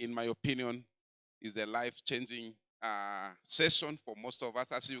 in my opinion, is a life-changing session for most of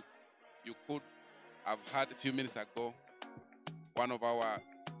us. As you could have heard a few minutes ago, one of our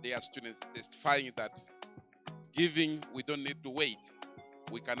dear students testifying that giving, we don't need to wait.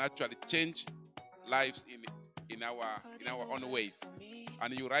 We can actually change lives in our own ways.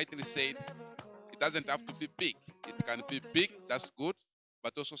 And you rightly said, it doesn't have to be big. It can be big, that's good,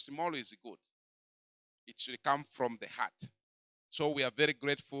 but also small is good. It should come from the heart. So we are very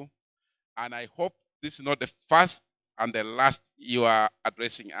grateful, and I hope this is not the first and the last you are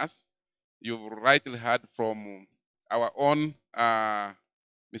addressing us. You've rightly heard from our own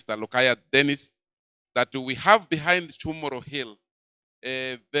Mr. Lukaya Dennis that we have behind Chumoro Hill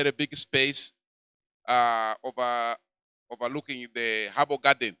a very big space overlooking the Harbour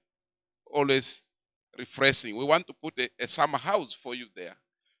Garden, always refreshing. We want to put a summer house for you there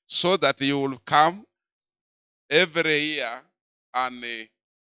so that you will come every year and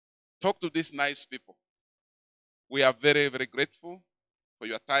talk to these nice people. We are very, very grateful for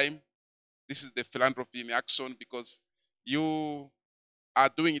your time. This is the philanthropy in action, because you are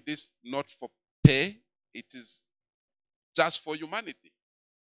doing this not for pay, it is just for humanity.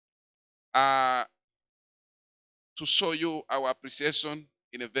 To show you our appreciation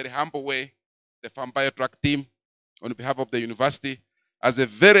in a very humble way, the Pharmbiotract team, on behalf of the university, has a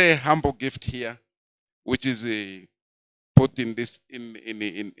very humble gift here, which is put in this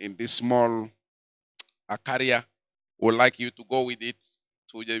in this small carrier. We'd like you to go with it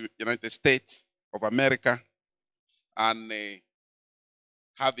to the United States of America and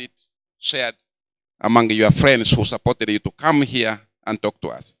have it shared among your friends who supported you to come here and talk to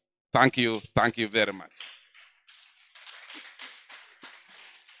us. Thank you very much.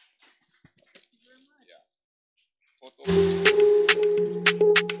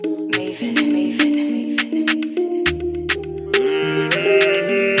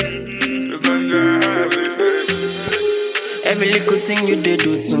 Every little thing you did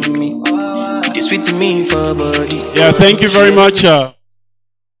do to me, you sweet to me for body. Yeah, thank you very much.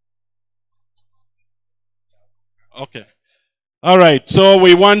 Okay. All right, so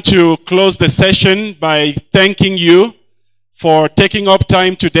we want to close the session by thanking you for taking up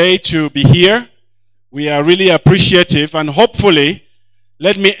time today to be here. We are really appreciative, and hopefully,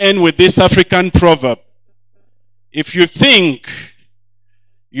 let me end with this African proverb. If you think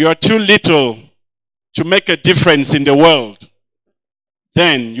you are too little to make a difference in the world,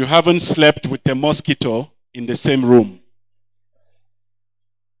 then you haven't slept with a mosquito in the same room.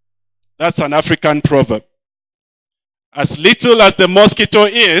 That's an African proverb. As little as the mosquito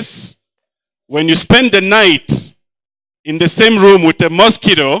is, when you spend the night in the same room with a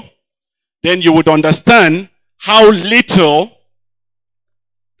mosquito, then you would understand how little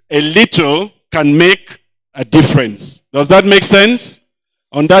a little can make a difference. Does that make sense?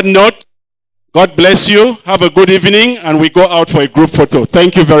 On that note, God bless you. Have a good evening, and we go out for a group photo.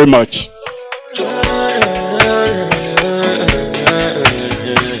 Thank you very much.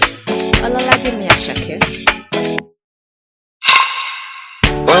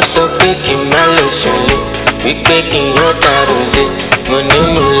 Once a picking melody, we picking your rosé. My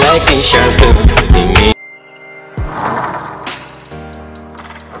name like a shampoo.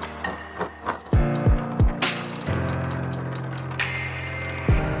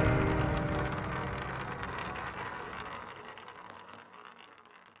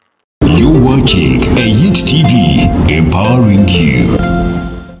 You're watching a Youth TV, empowering you.